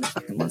 Send a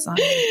fucking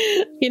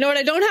lasagna. You know what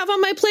I don't have on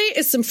my plate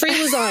is some free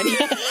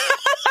lasagna.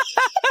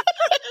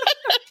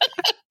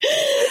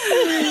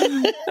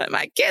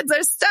 My kids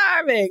are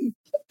starving.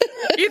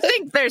 You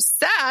think they're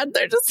sad?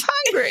 They're just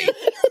hungry.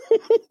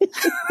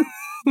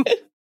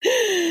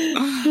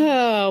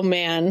 Oh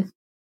man.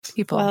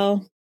 People.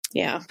 Well,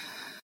 yeah.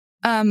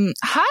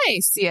 Hi,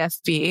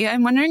 CFB.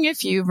 I'm wondering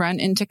if you've run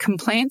into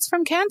complaints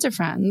from cancer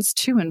friends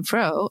to and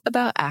fro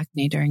about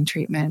acne during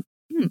treatment.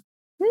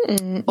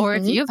 Or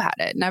if you've had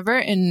it. Never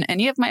in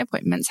any of my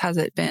appointments has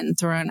it been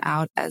thrown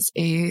out as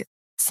a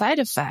side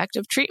effect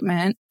of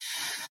treatment.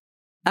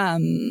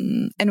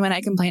 And when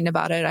I complained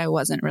about it, I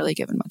wasn't really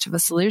given much of a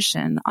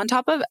solution. On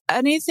top of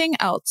anything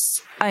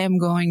else I am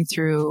going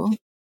through,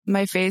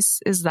 my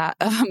face is that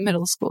of a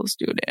middle school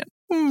student.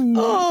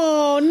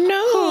 Oh,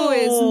 no. Who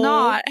is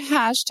not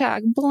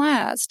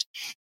 #blessed.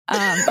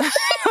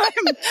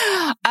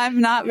 I'm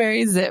not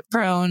very zit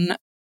prone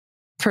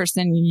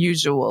person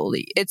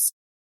usually. It's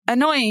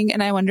annoying,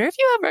 and I wonder if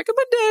you have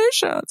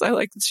recommendations. I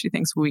like that she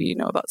thinks we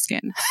know about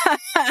skin.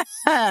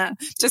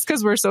 Just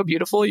because we're so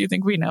beautiful, you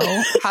think we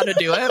know how to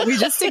do it. We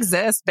just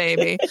exist,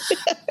 baby.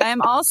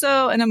 I'm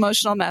also an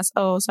emotional mess.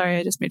 Oh, sorry,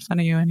 I just made fun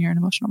of you and you're an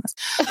emotional mess.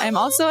 I'm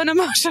also an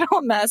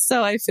emotional mess,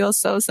 so I feel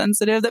so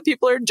sensitive that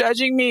people are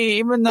judging me,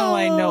 even though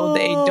I know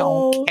they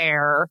don't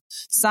care.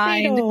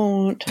 Signed,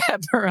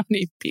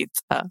 pepperoni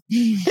pizza.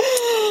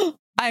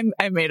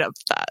 I made up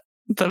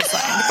the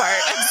signed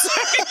part. I'm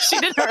sorry. She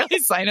didn't really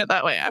sign it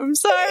that way. I'm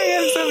sorry.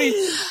 I'm so mean.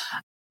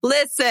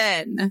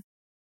 Listen,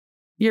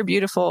 you're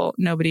beautiful.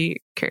 Nobody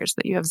cares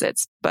that you have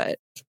zits, but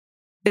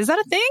is that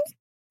a thing?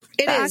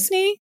 It is.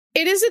 Acne?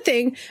 It is a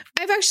thing.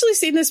 I've actually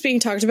seen this being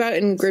talked about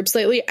in groups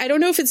lately. I don't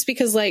know if it's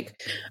because like,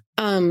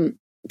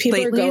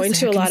 people are going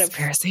to a lot of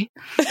conspiracy.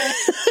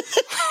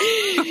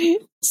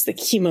 It's the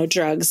chemo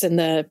drugs and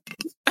the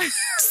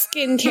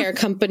skincare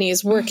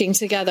companies working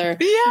together.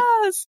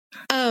 Yes.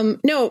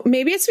 No,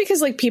 maybe it's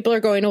because like people are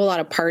going to a lot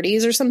of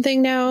parties or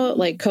something now,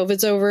 like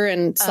COVID's over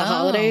and it's the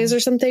holidays or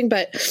something.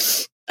 But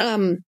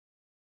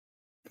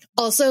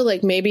also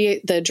like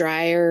maybe the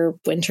drier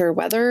winter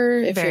weather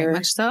if Very you're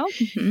much so.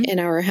 in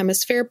our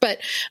hemisphere. But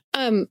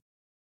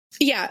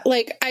yeah,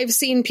 like I've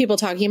seen people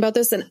talking about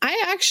this, and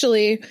I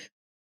actually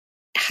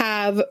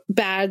have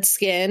bad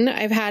skin.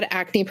 I've had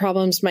acne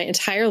problems my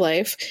entire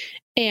life,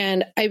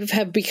 and I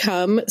have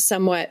become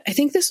somewhat, I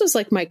think this was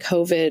like my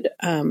COVID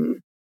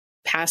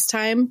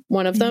pastime.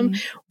 One of them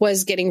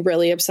was getting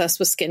really obsessed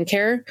with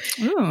skincare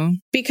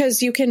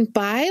because you can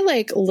buy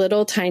like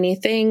little tiny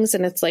things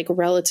and it's like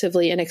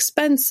relatively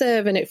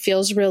inexpensive and it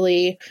feels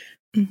really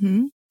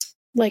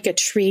like a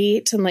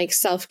treat and like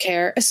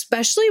self-care,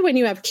 especially when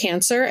you have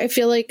cancer. I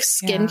feel like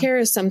skincare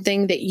is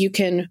something that you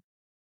can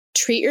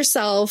treat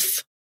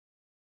yourself.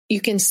 You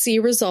can see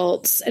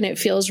results and it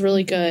feels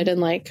really good.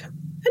 And like,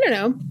 I don't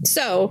know.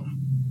 So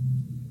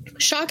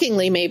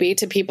shockingly, maybe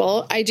to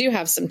people, I do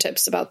have some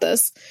tips about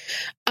this.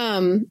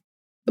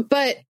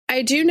 But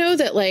I do know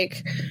that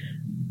like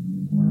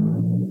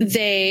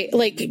they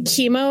like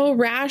chemo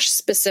rash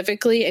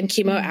specifically and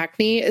chemo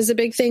acne is a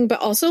big thing, but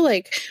also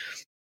like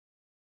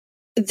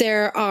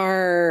there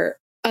are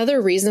other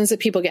reasons that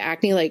people get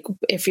acne. Like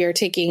if you're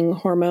taking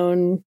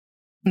hormone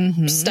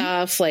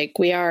stuff like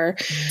we are,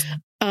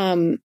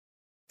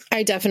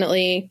 I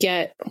definitely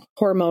get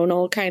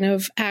hormonal kind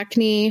of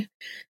acne.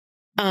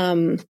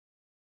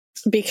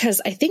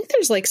 Because I think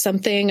there's like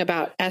something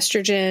about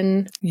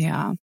estrogen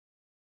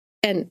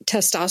and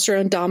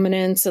testosterone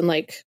dominance and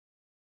like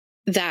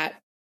that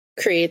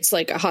creates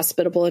like a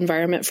hospitable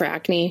environment for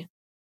acne.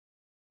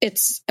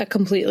 It's a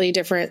completely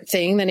different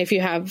thing than if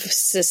you have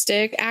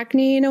cystic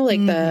acne, you know,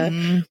 like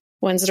the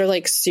ones that are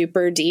like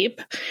super deep.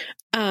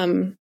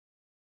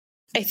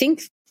 I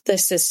think the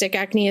cystic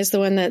acne is the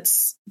one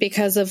that's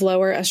because of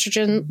lower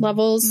estrogen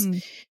levels.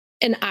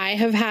 And I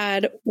have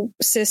had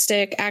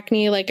cystic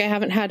acne like I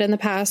haven't had in the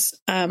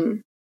past.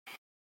 And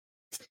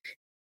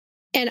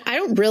I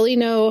don't really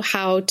know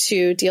how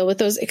to deal with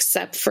those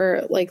except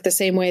for like the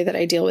same way that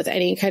I deal with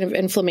any kind of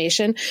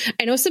inflammation.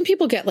 I know some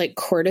people get like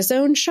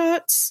cortisone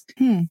shots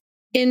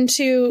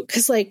into,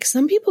 because like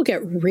some people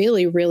get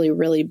really, really,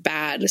 really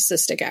bad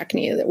cystic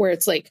acne where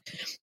it's like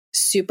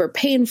super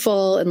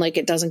painful and like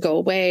it doesn't go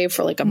away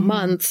for like a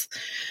month.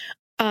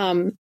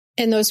 And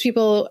those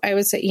people, I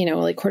would say, you know,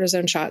 like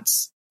cortisone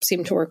shots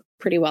seem to work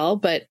pretty well,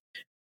 but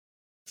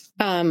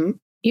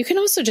you can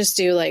also just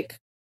do like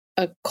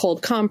a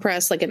cold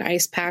compress, like an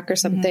ice pack or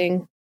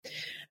something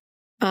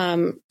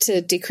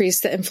to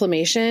decrease the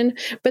inflammation.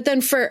 But then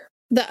for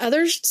the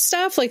other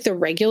stuff, like the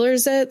regular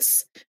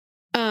zits,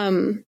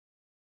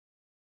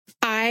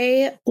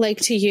 I like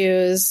to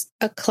use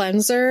a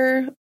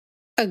cleanser,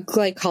 a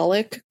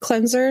glycolic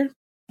cleanser.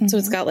 So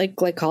it's got like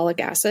glycolic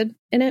acid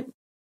in it.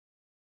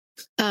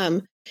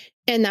 And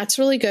that's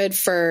really good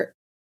for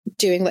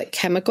doing like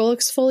chemical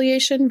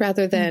exfoliation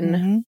rather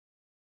than,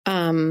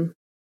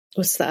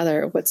 what's the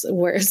other,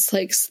 where it's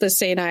like the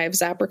St.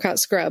 Ives apricot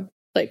scrub,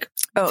 like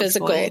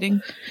physical.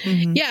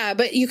 Yeah.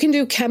 But you can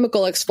do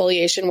chemical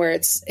exfoliation where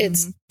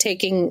it's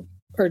taking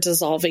or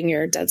dissolving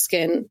your dead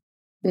skin,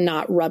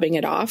 not rubbing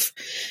it off.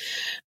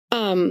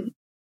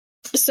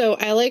 So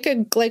I like a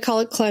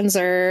glycolic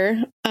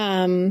cleanser.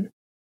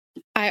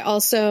 I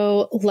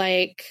also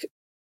like,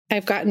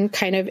 I've gotten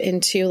kind of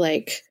into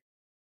like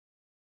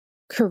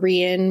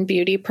Korean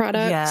beauty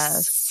products.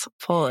 Yes,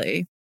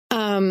 fully.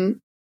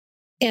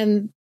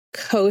 And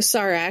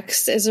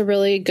CosRx is a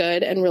really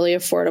good and really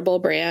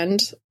affordable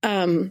brand.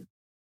 And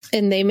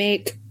they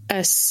make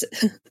this,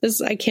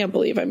 I can't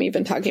believe I'm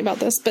even talking about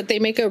this, but they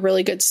make a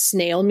really good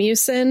snail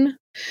mucin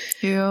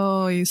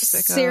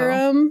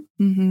serum.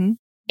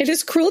 It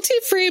is cruelty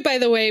free, by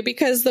the way,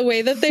 because the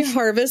way that they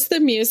harvest the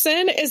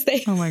mucin is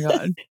oh my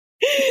God.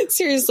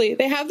 Seriously,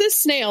 they have the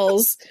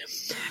snails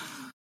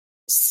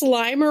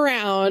slime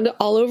around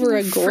all over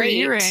a grate.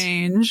 Free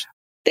range.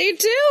 They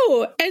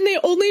do. And they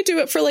only do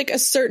it for like a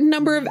certain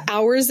number of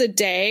hours a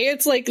day.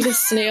 It's like the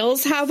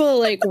snails have a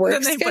like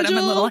work schedule. Put them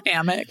in little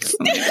hammocks.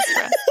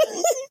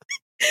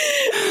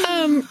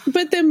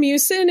 But the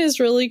mucin is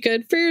really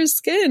good for your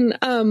skin.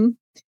 And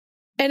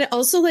it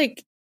also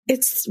like,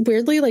 it's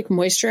weirdly like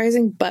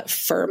moisturizing, but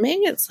firming.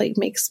 It's like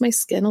makes my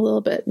skin a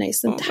little bit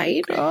nice and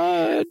tight.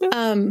 God.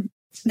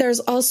 There's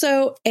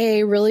also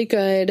a really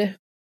good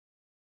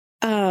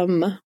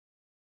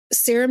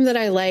serum that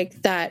I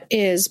like that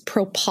is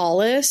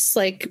propolis,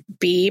 like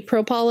bee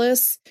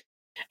propolis.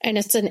 And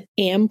it's an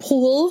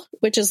ampoule,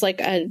 which is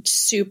like a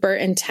super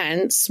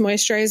intense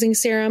moisturizing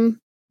serum.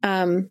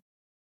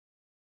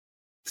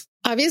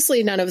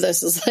 Obviously none of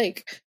this is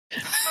like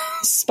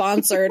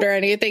sponsored or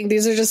anything.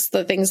 These are just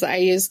the things that I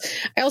use.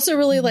 I also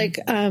really like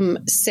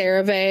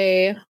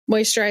CeraVe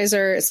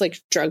moisturizer. It's like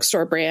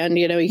drugstore brand,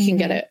 you can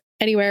get it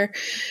anywhere.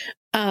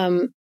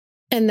 And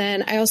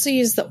then I also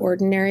use the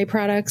Ordinary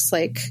products.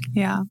 Like,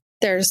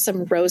 there's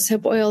some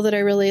rosehip oil that I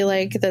really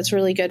like that's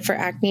really good for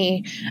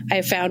acne,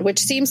 I found, which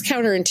seems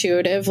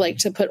counterintuitive, like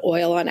to put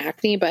oil on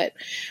acne. But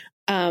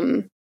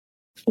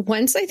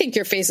once I think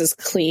your face is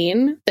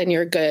clean, then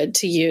you're good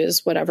to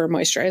use whatever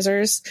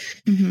moisturizers.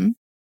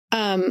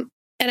 And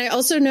I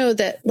also know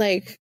that,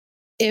 like,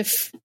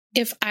 if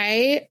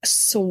I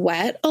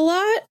sweat a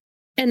lot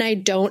and I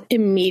don't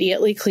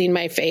immediately clean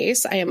my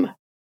face, I am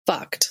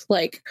fucked.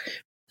 Like,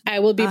 I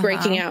will be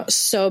breaking out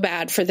so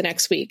bad for the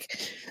next week.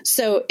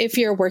 So if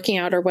you're working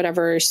out or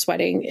whatever,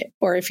 sweating,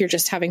 or if you're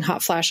just having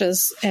hot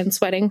flashes and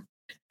sweating,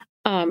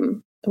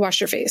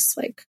 wash your face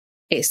like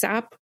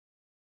ASAP,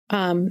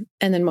 and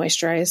then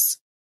moisturize.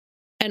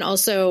 And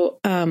also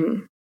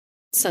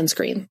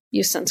sunscreen.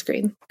 Use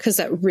sunscreen, because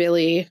that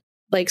really,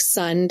 like,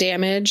 sun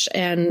damage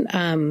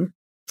and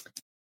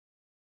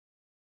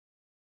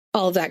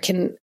all of that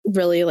can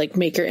really, like,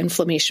 make your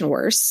inflammation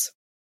worse.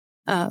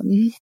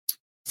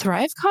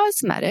 Thrive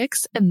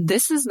Cosmetics, and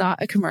this is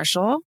not a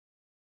commercial.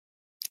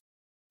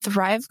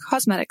 Thrive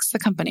Cosmetics, the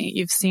company,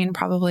 you've seen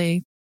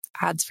probably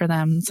ads for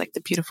them. It's like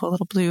the beautiful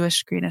little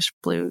bluish, greenish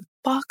blue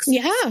box.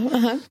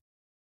 Yeah.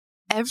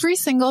 Every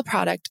single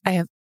product I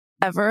have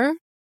ever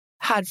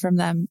had from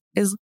them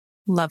is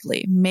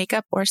lovely,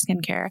 makeup or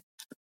skincare.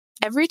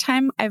 Every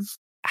time I've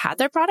had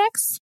their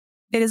products,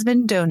 it has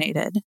been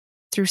donated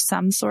through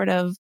some sort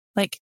of,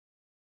 like,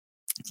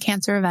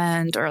 cancer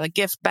event or like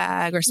gift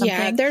bag or something.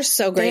 Yeah, they're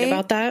so great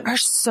about that. Are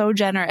so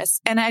generous.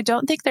 And I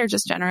don't think they're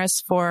just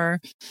generous for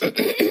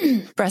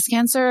breast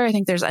cancer. I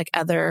think there's like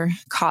other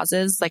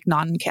causes, like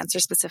non-cancer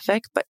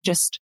specific, but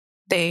just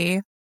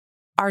they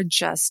are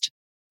just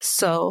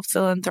so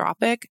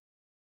philanthropic,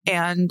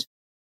 and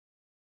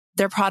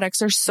their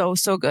products are so,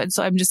 so good.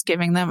 So I'm just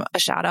giving them a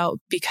shout out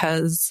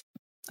because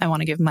I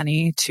want to give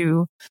money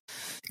to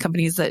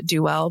companies that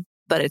do well,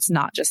 but it's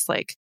not just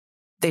like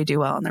they do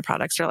well and their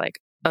products are like,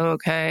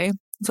 okay.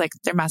 It's like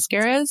their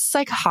mascara is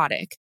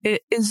psychotic.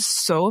 It is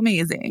so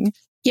amazing.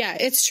 Yeah,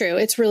 it's true.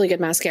 It's really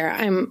good mascara.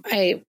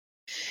 I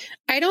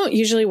don't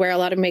usually wear a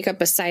lot of makeup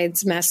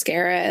besides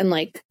mascara and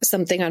like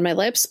something on my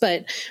lips,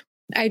 but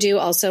I do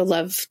also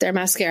love their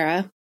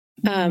mascara.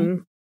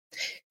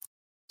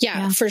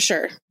 Yeah, for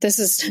sure. This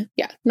is,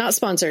 not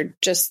sponsored,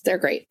 just they're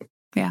great.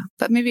 Yeah,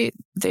 but maybe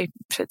they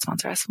should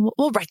sponsor us.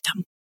 We'll write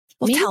them.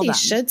 We'll tell them. Maybe they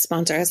should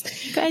sponsor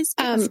us. You guys,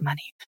 give us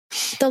money.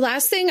 The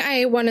last thing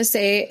I want to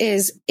say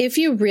is, if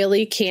you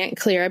really can't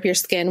clear up your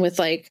skin with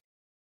like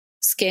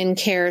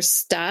skincare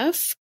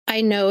stuff,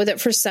 I know that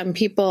for some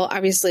people,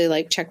 obviously,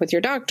 like, check with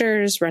your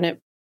doctors, run it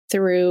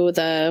through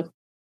the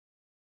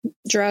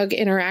drug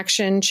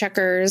interaction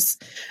checkers.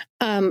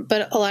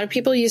 But a lot of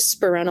people use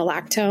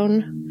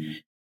spironolactone.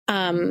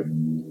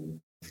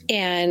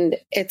 And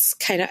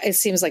it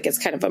seems like it's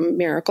kind of a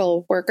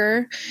miracle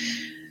worker.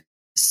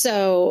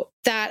 So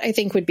that, I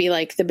think, would be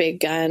like the big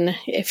gun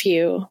if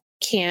you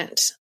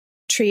can't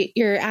treat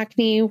your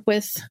acne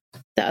with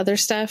the other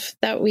stuff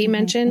that we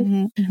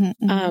mentioned.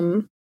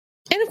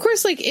 And of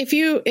course, like,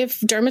 if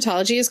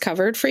dermatology is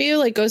covered for you,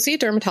 like, go see a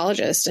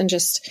dermatologist and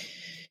just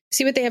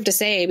see what they have to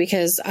say,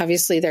 because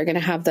obviously they're going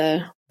to have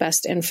the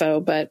best info.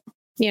 But,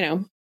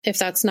 if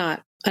that's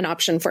not an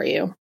option for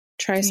you,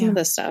 try some of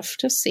this stuff.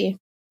 Just see.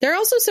 There are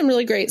also some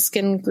really great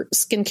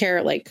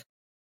skincare, like,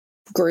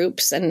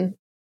 groups and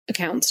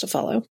accounts to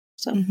follow.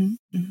 So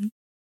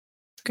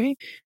great.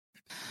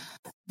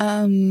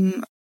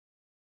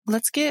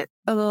 Let's get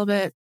a little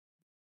bit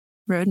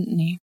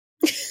rodent-y.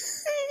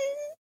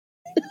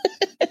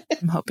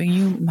 I'm hoping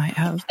you might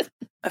have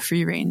a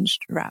free-range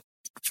wrap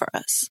for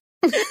us.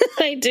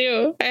 I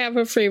do. I have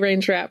a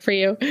free-range wrap for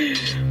you.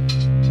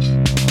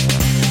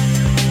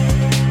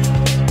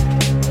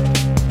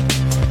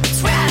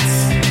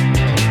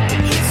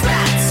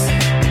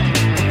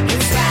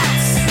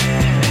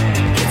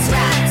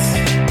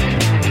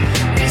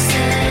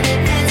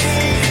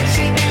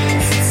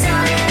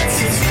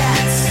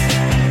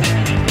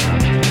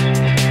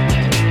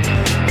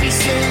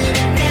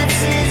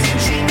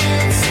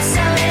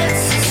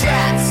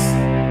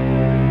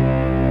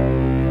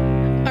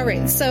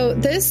 So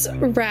this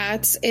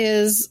rat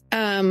is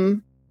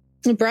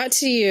brought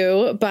to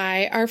you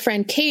by our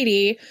friend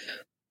Katie,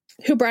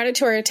 who brought it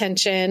to our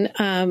attention.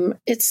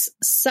 It's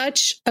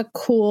such a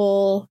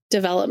cool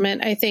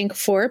development, I think,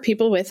 for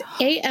people with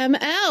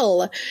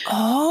AML.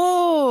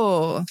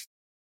 Oh,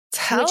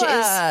 tell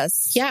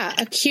us.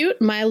 Acute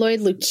myeloid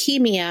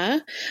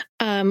leukemia,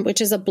 which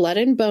is a blood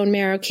and bone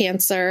marrow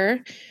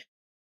cancer.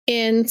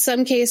 In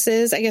some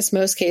cases, I guess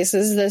most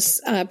cases,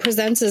 this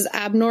presents as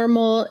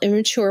abnormal,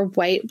 immature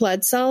white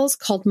blood cells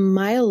called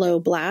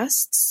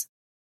myeloblasts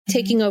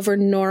taking over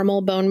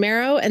normal bone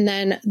marrow. And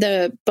then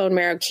the bone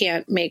marrow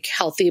can't make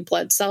healthy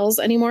blood cells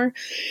anymore.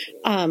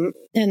 And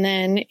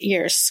then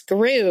you're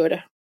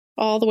screwed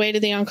all the way to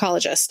the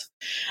oncologist.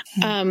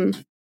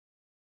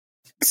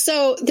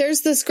 So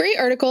there's this great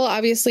article.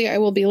 Obviously, I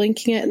will be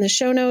linking it in the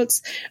show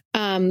notes.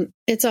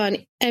 It's on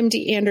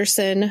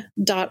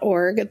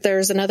mdanderson.org.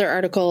 There's another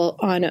article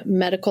on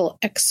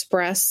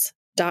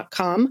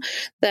medicalexpress.com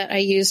that I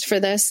used for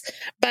this.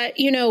 But,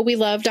 we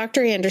love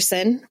Dr.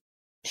 Anderson.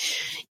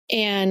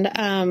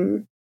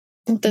 And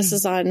this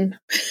is on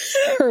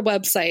her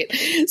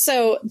website.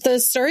 So the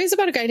story is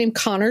about a guy named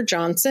Connor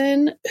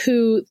Johnson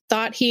who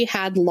thought he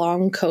had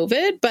long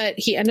COVID, but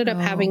he ended up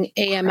having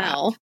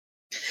AML. Crap.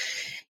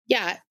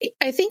 Yeah,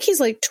 I think he's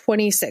like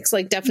 26,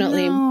 like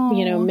definitely,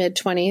 mid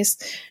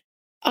 20s.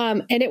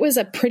 And it was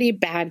a pretty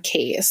bad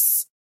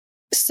case.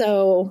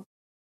 So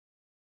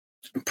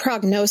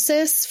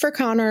prognosis for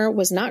Connor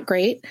was not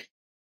great.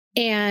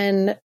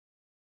 And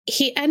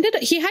he had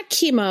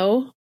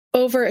chemo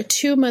over a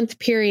 2-month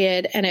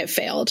period and it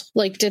failed,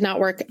 like did not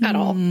work at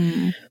all.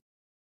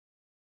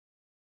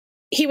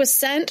 He was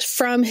sent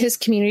from his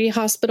community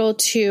hospital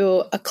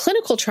to a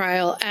clinical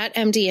trial at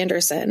MD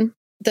Anderson.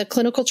 The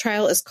clinical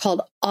trial is called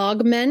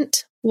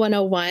Augment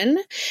 101,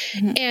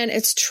 and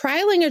it's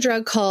trialing a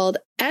drug called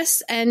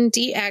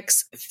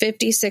SNDX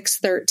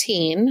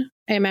 5613.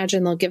 I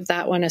imagine they'll give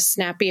that one a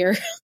snappier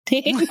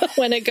name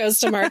when it goes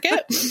to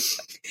market.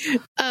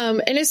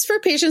 And it's for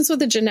patients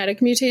with a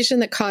genetic mutation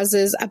that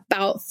causes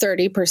about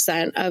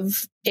 30%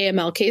 of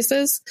AML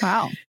cases.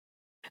 Wow.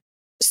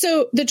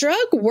 So the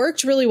drug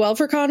worked really well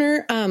for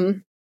Connor.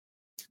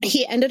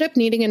 He ended up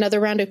needing another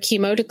round of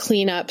chemo to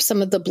clean up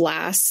some of the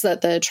blasts that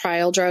the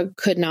trial drug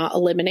could not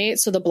eliminate.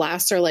 So the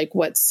blasts are like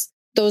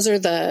those are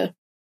the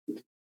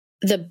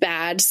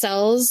bad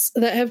cells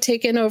that have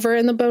taken over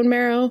in the bone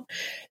marrow.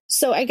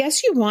 So I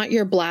guess you want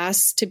your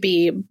blasts to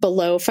be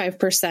below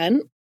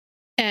 5%.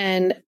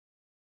 And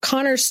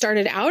Connor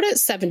started out at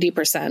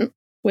 70%,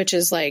 which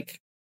is like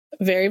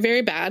very,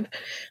 very bad.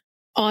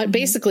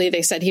 Basically,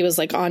 they said he was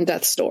like on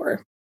death's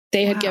door.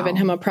 They had given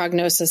him a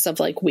prognosis of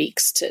like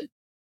weeks to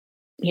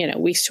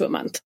a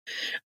month.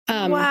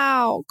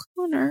 Wow,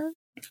 Connor.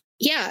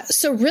 Yeah.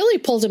 So really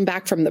pulled him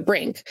back from the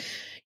brink.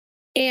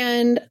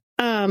 And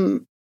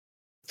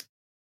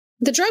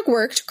the drug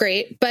worked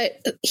great,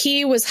 but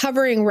he was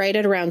hovering right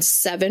at around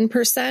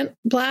 7%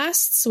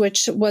 blasts,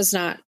 which was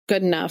not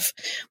good enough.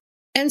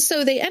 And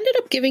so they ended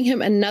up giving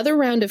him another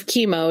round of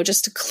chemo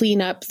just to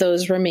clean up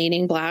those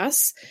remaining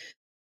blasts.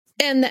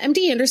 And the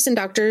MD Anderson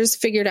doctors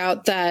figured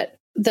out that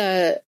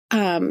the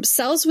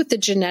cells with the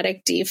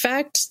genetic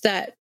defect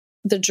that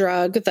the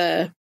drug,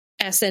 the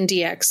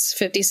SNDX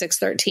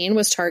 5613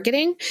 was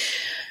targeting,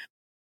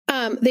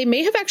 they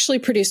may have actually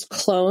produced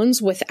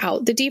clones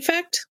without the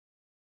defect.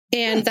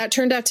 And that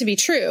turned out to be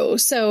true.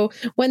 So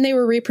when they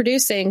were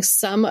reproducing,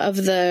 some of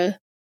the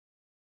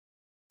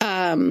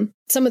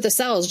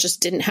cells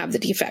just didn't have the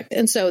defect.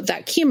 And so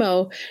that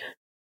chemo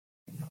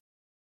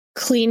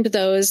cleaned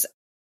those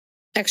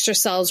extra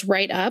cells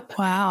right up.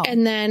 Wow.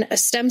 And then a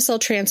stem cell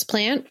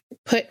transplant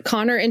put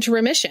Connor into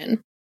remission.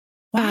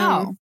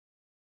 Wow.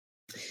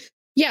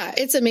 Yeah,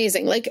 it's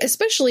amazing. Like,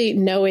 especially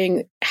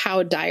knowing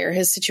how dire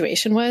his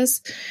situation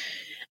was.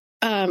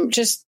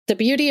 Just the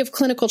beauty of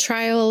clinical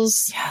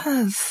trials.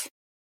 Yes.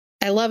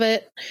 I love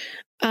it.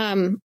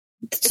 So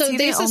is he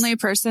the only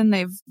person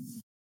they've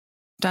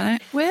done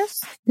it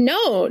with?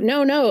 No.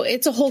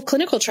 It's a whole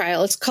clinical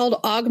trial. It's called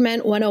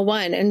Augment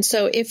 101. And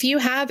so if you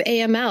have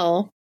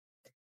AML,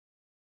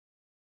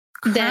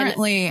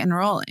 currently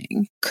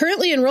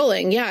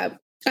enrolling, yeah.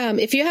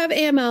 If you have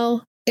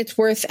AML, it's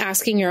worth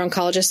asking your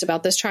oncologist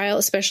about this trial,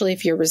 especially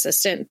if you're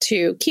resistant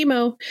to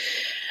chemo.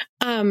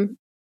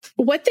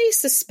 What they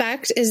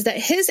suspect is that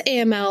his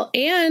AML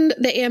and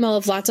the AML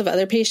of lots of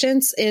other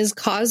patients is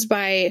caused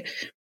by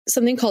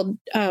something called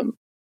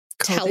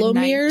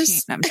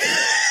telomeres.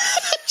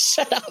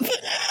 Shut up.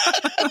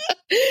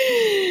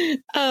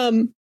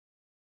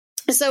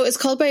 So it's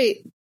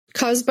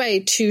caused by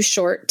too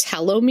short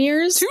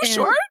telomeres. Too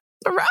short?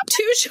 The rapper?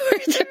 Too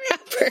short, the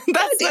rapper.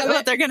 That's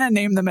what they're going to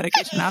name the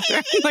medication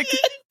after. Like,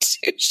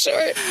 too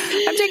short.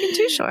 I'm taking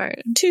too short.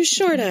 Too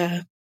short.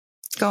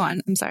 Go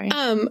on. I'm sorry.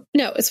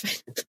 No, it's fine.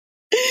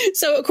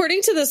 So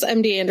according to this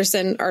MD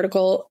Anderson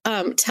article,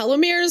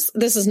 telomeres,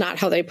 this is not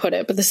how they put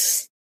it, but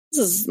this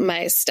is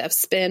my Steph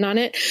spin on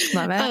it.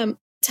 Love it.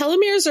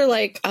 Telomeres are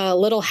like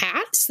little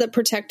hats that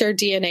protect our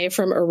DNA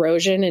from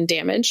erosion and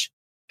damage.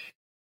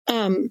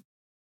 But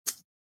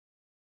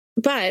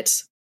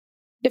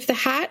if the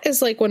hat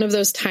is like one of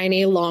those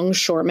tiny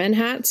longshoreman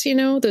hats,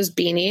 those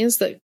beanies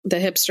that the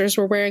hipsters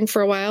were wearing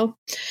for a while,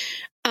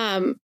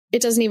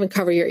 it doesn't even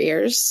cover your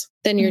ears.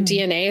 Then your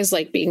DNA is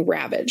like being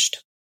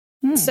ravaged.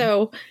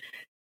 So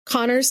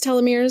Connor's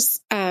telomeres,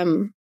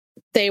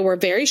 they were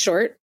very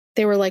short.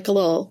 They were like a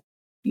little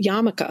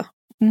yarmulke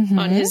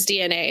on his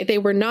DNA. They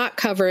were not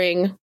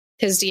covering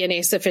his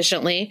DNA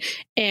sufficiently,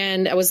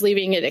 and I was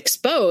leaving it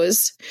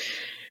exposed.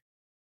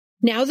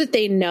 Now that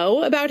they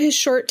know about his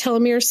short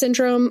telomere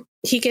syndrome,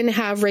 he can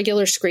have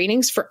regular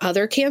screenings for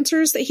other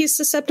cancers that he's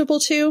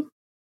susceptible to.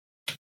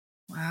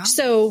 Wow.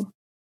 So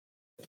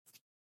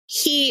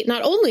he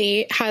not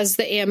only has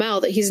the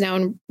AML that he's now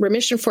in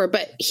remission for,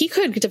 but he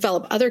could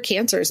develop other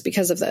cancers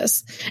because of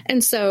this.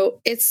 And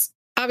so it's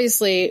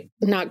obviously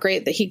not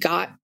great that he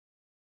got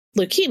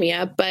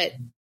leukemia, but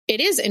it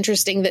is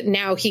interesting that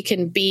now he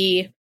can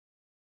be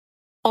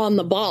on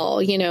the ball,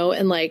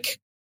 and like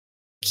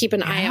keep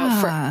an eye out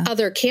for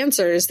other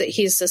cancers that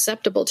he's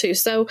susceptible to.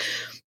 So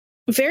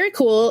very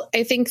cool.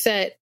 I think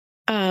that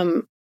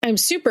I'm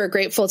super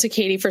grateful to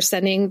Katie for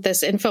sending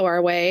this info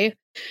our way.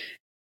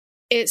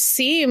 It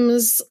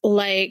seems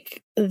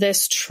like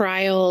this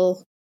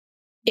trial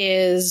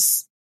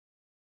is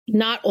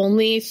not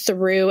only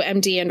through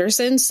MD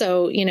Anderson.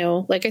 So,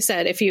 like I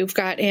said, if you've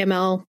got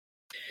AML,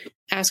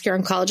 ask your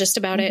oncologist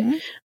about it.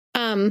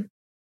 And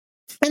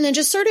then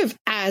just sort of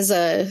as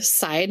a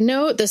side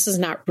note, this is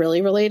not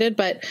really related,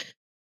 but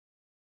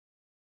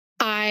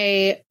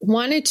I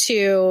wanted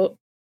to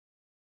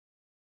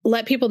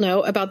let people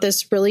know about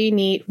this really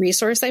neat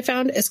resource I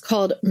found. It's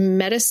called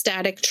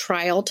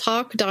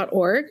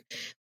metastatictrialtalk.org.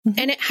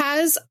 And it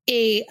has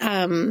a,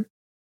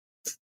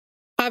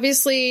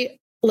 obviously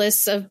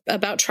lists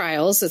about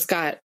trials. It's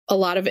got a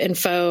lot of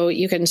info.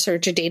 You can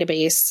search a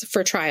database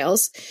for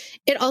trials.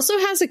 It also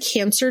has a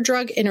cancer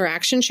drug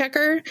interaction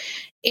checker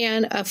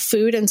and a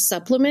food and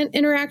supplement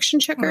interaction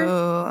checker.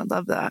 Oh, I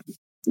love that.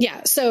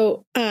 Yeah.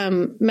 So,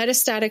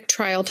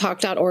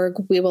 metastatictrialtalk.org,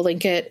 we will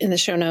link it in the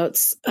show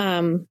notes.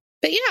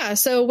 But yeah,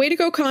 so way to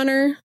go,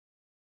 Connor.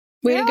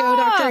 Way to go,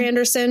 Dr.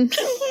 Anderson.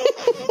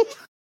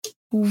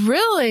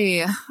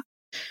 Really?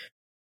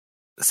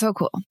 So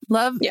cool.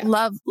 Love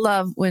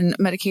when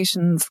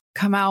medications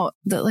come out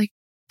that like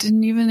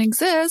didn't even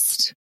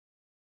exist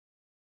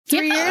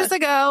 3 years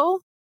ago.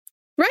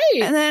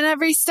 Right. And then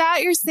every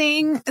stat you're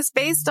seeing is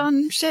based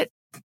on shit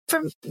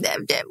from,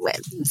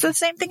 it's the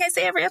same thing I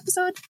say every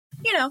episode,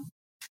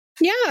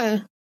 Yeah.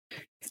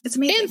 It's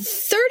amazing. And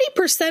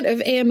 30% of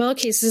AML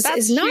cases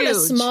is not huge. A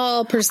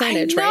small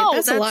percentage, right?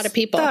 That's a lot of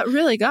people. That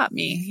really got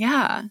me.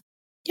 Yeah.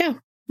 Yeah.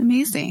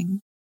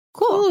 Amazing.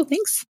 Cool.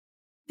 Thanks.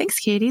 Thanks,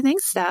 Katie.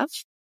 Thanks,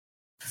 Steph.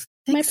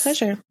 My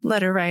pleasure.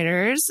 Letter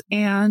writers.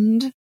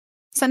 And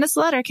send us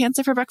a letter,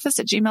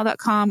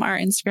 cancerforbreakfast@gmail.com. Our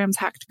Instagram's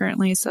hacked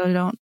currently, so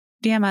don't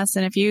DM us.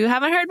 And if you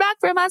haven't heard back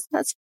from us,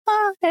 that's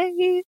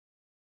fine.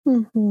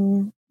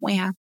 Well,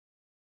 yeah.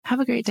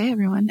 Have a great day,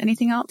 everyone.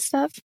 Anything else,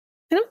 Steph?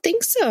 I don't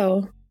think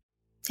so.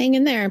 Hang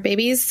in there,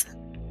 babies.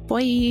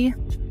 Bye.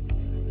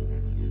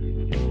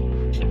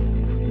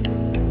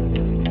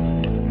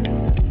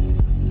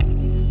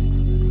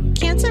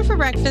 Cancer for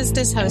Breakfast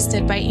is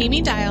hosted by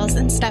Amy Dials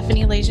and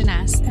Stephanie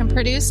Lejeunesse and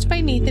produced by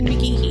Nathan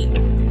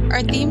McGeehee.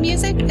 Our theme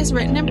music is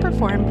written and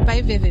performed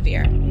by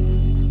Vivivere.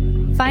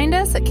 Find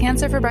us at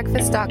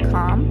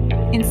cancerforbreakfast.com,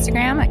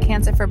 Instagram at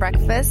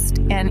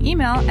cancerforbreakfast, and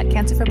email at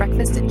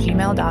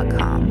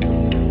cancerforbreakfast@gmail.com.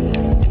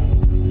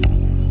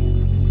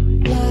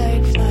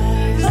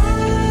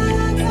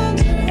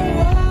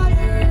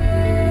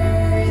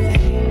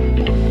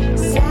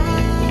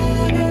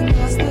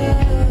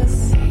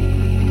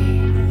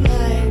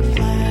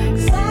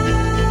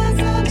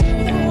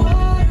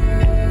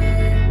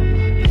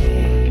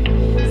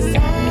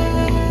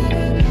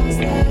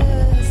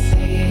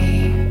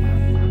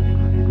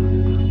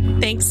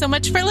 Thanks so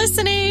much for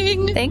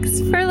listening.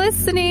 Thanks for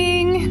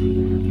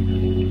listening.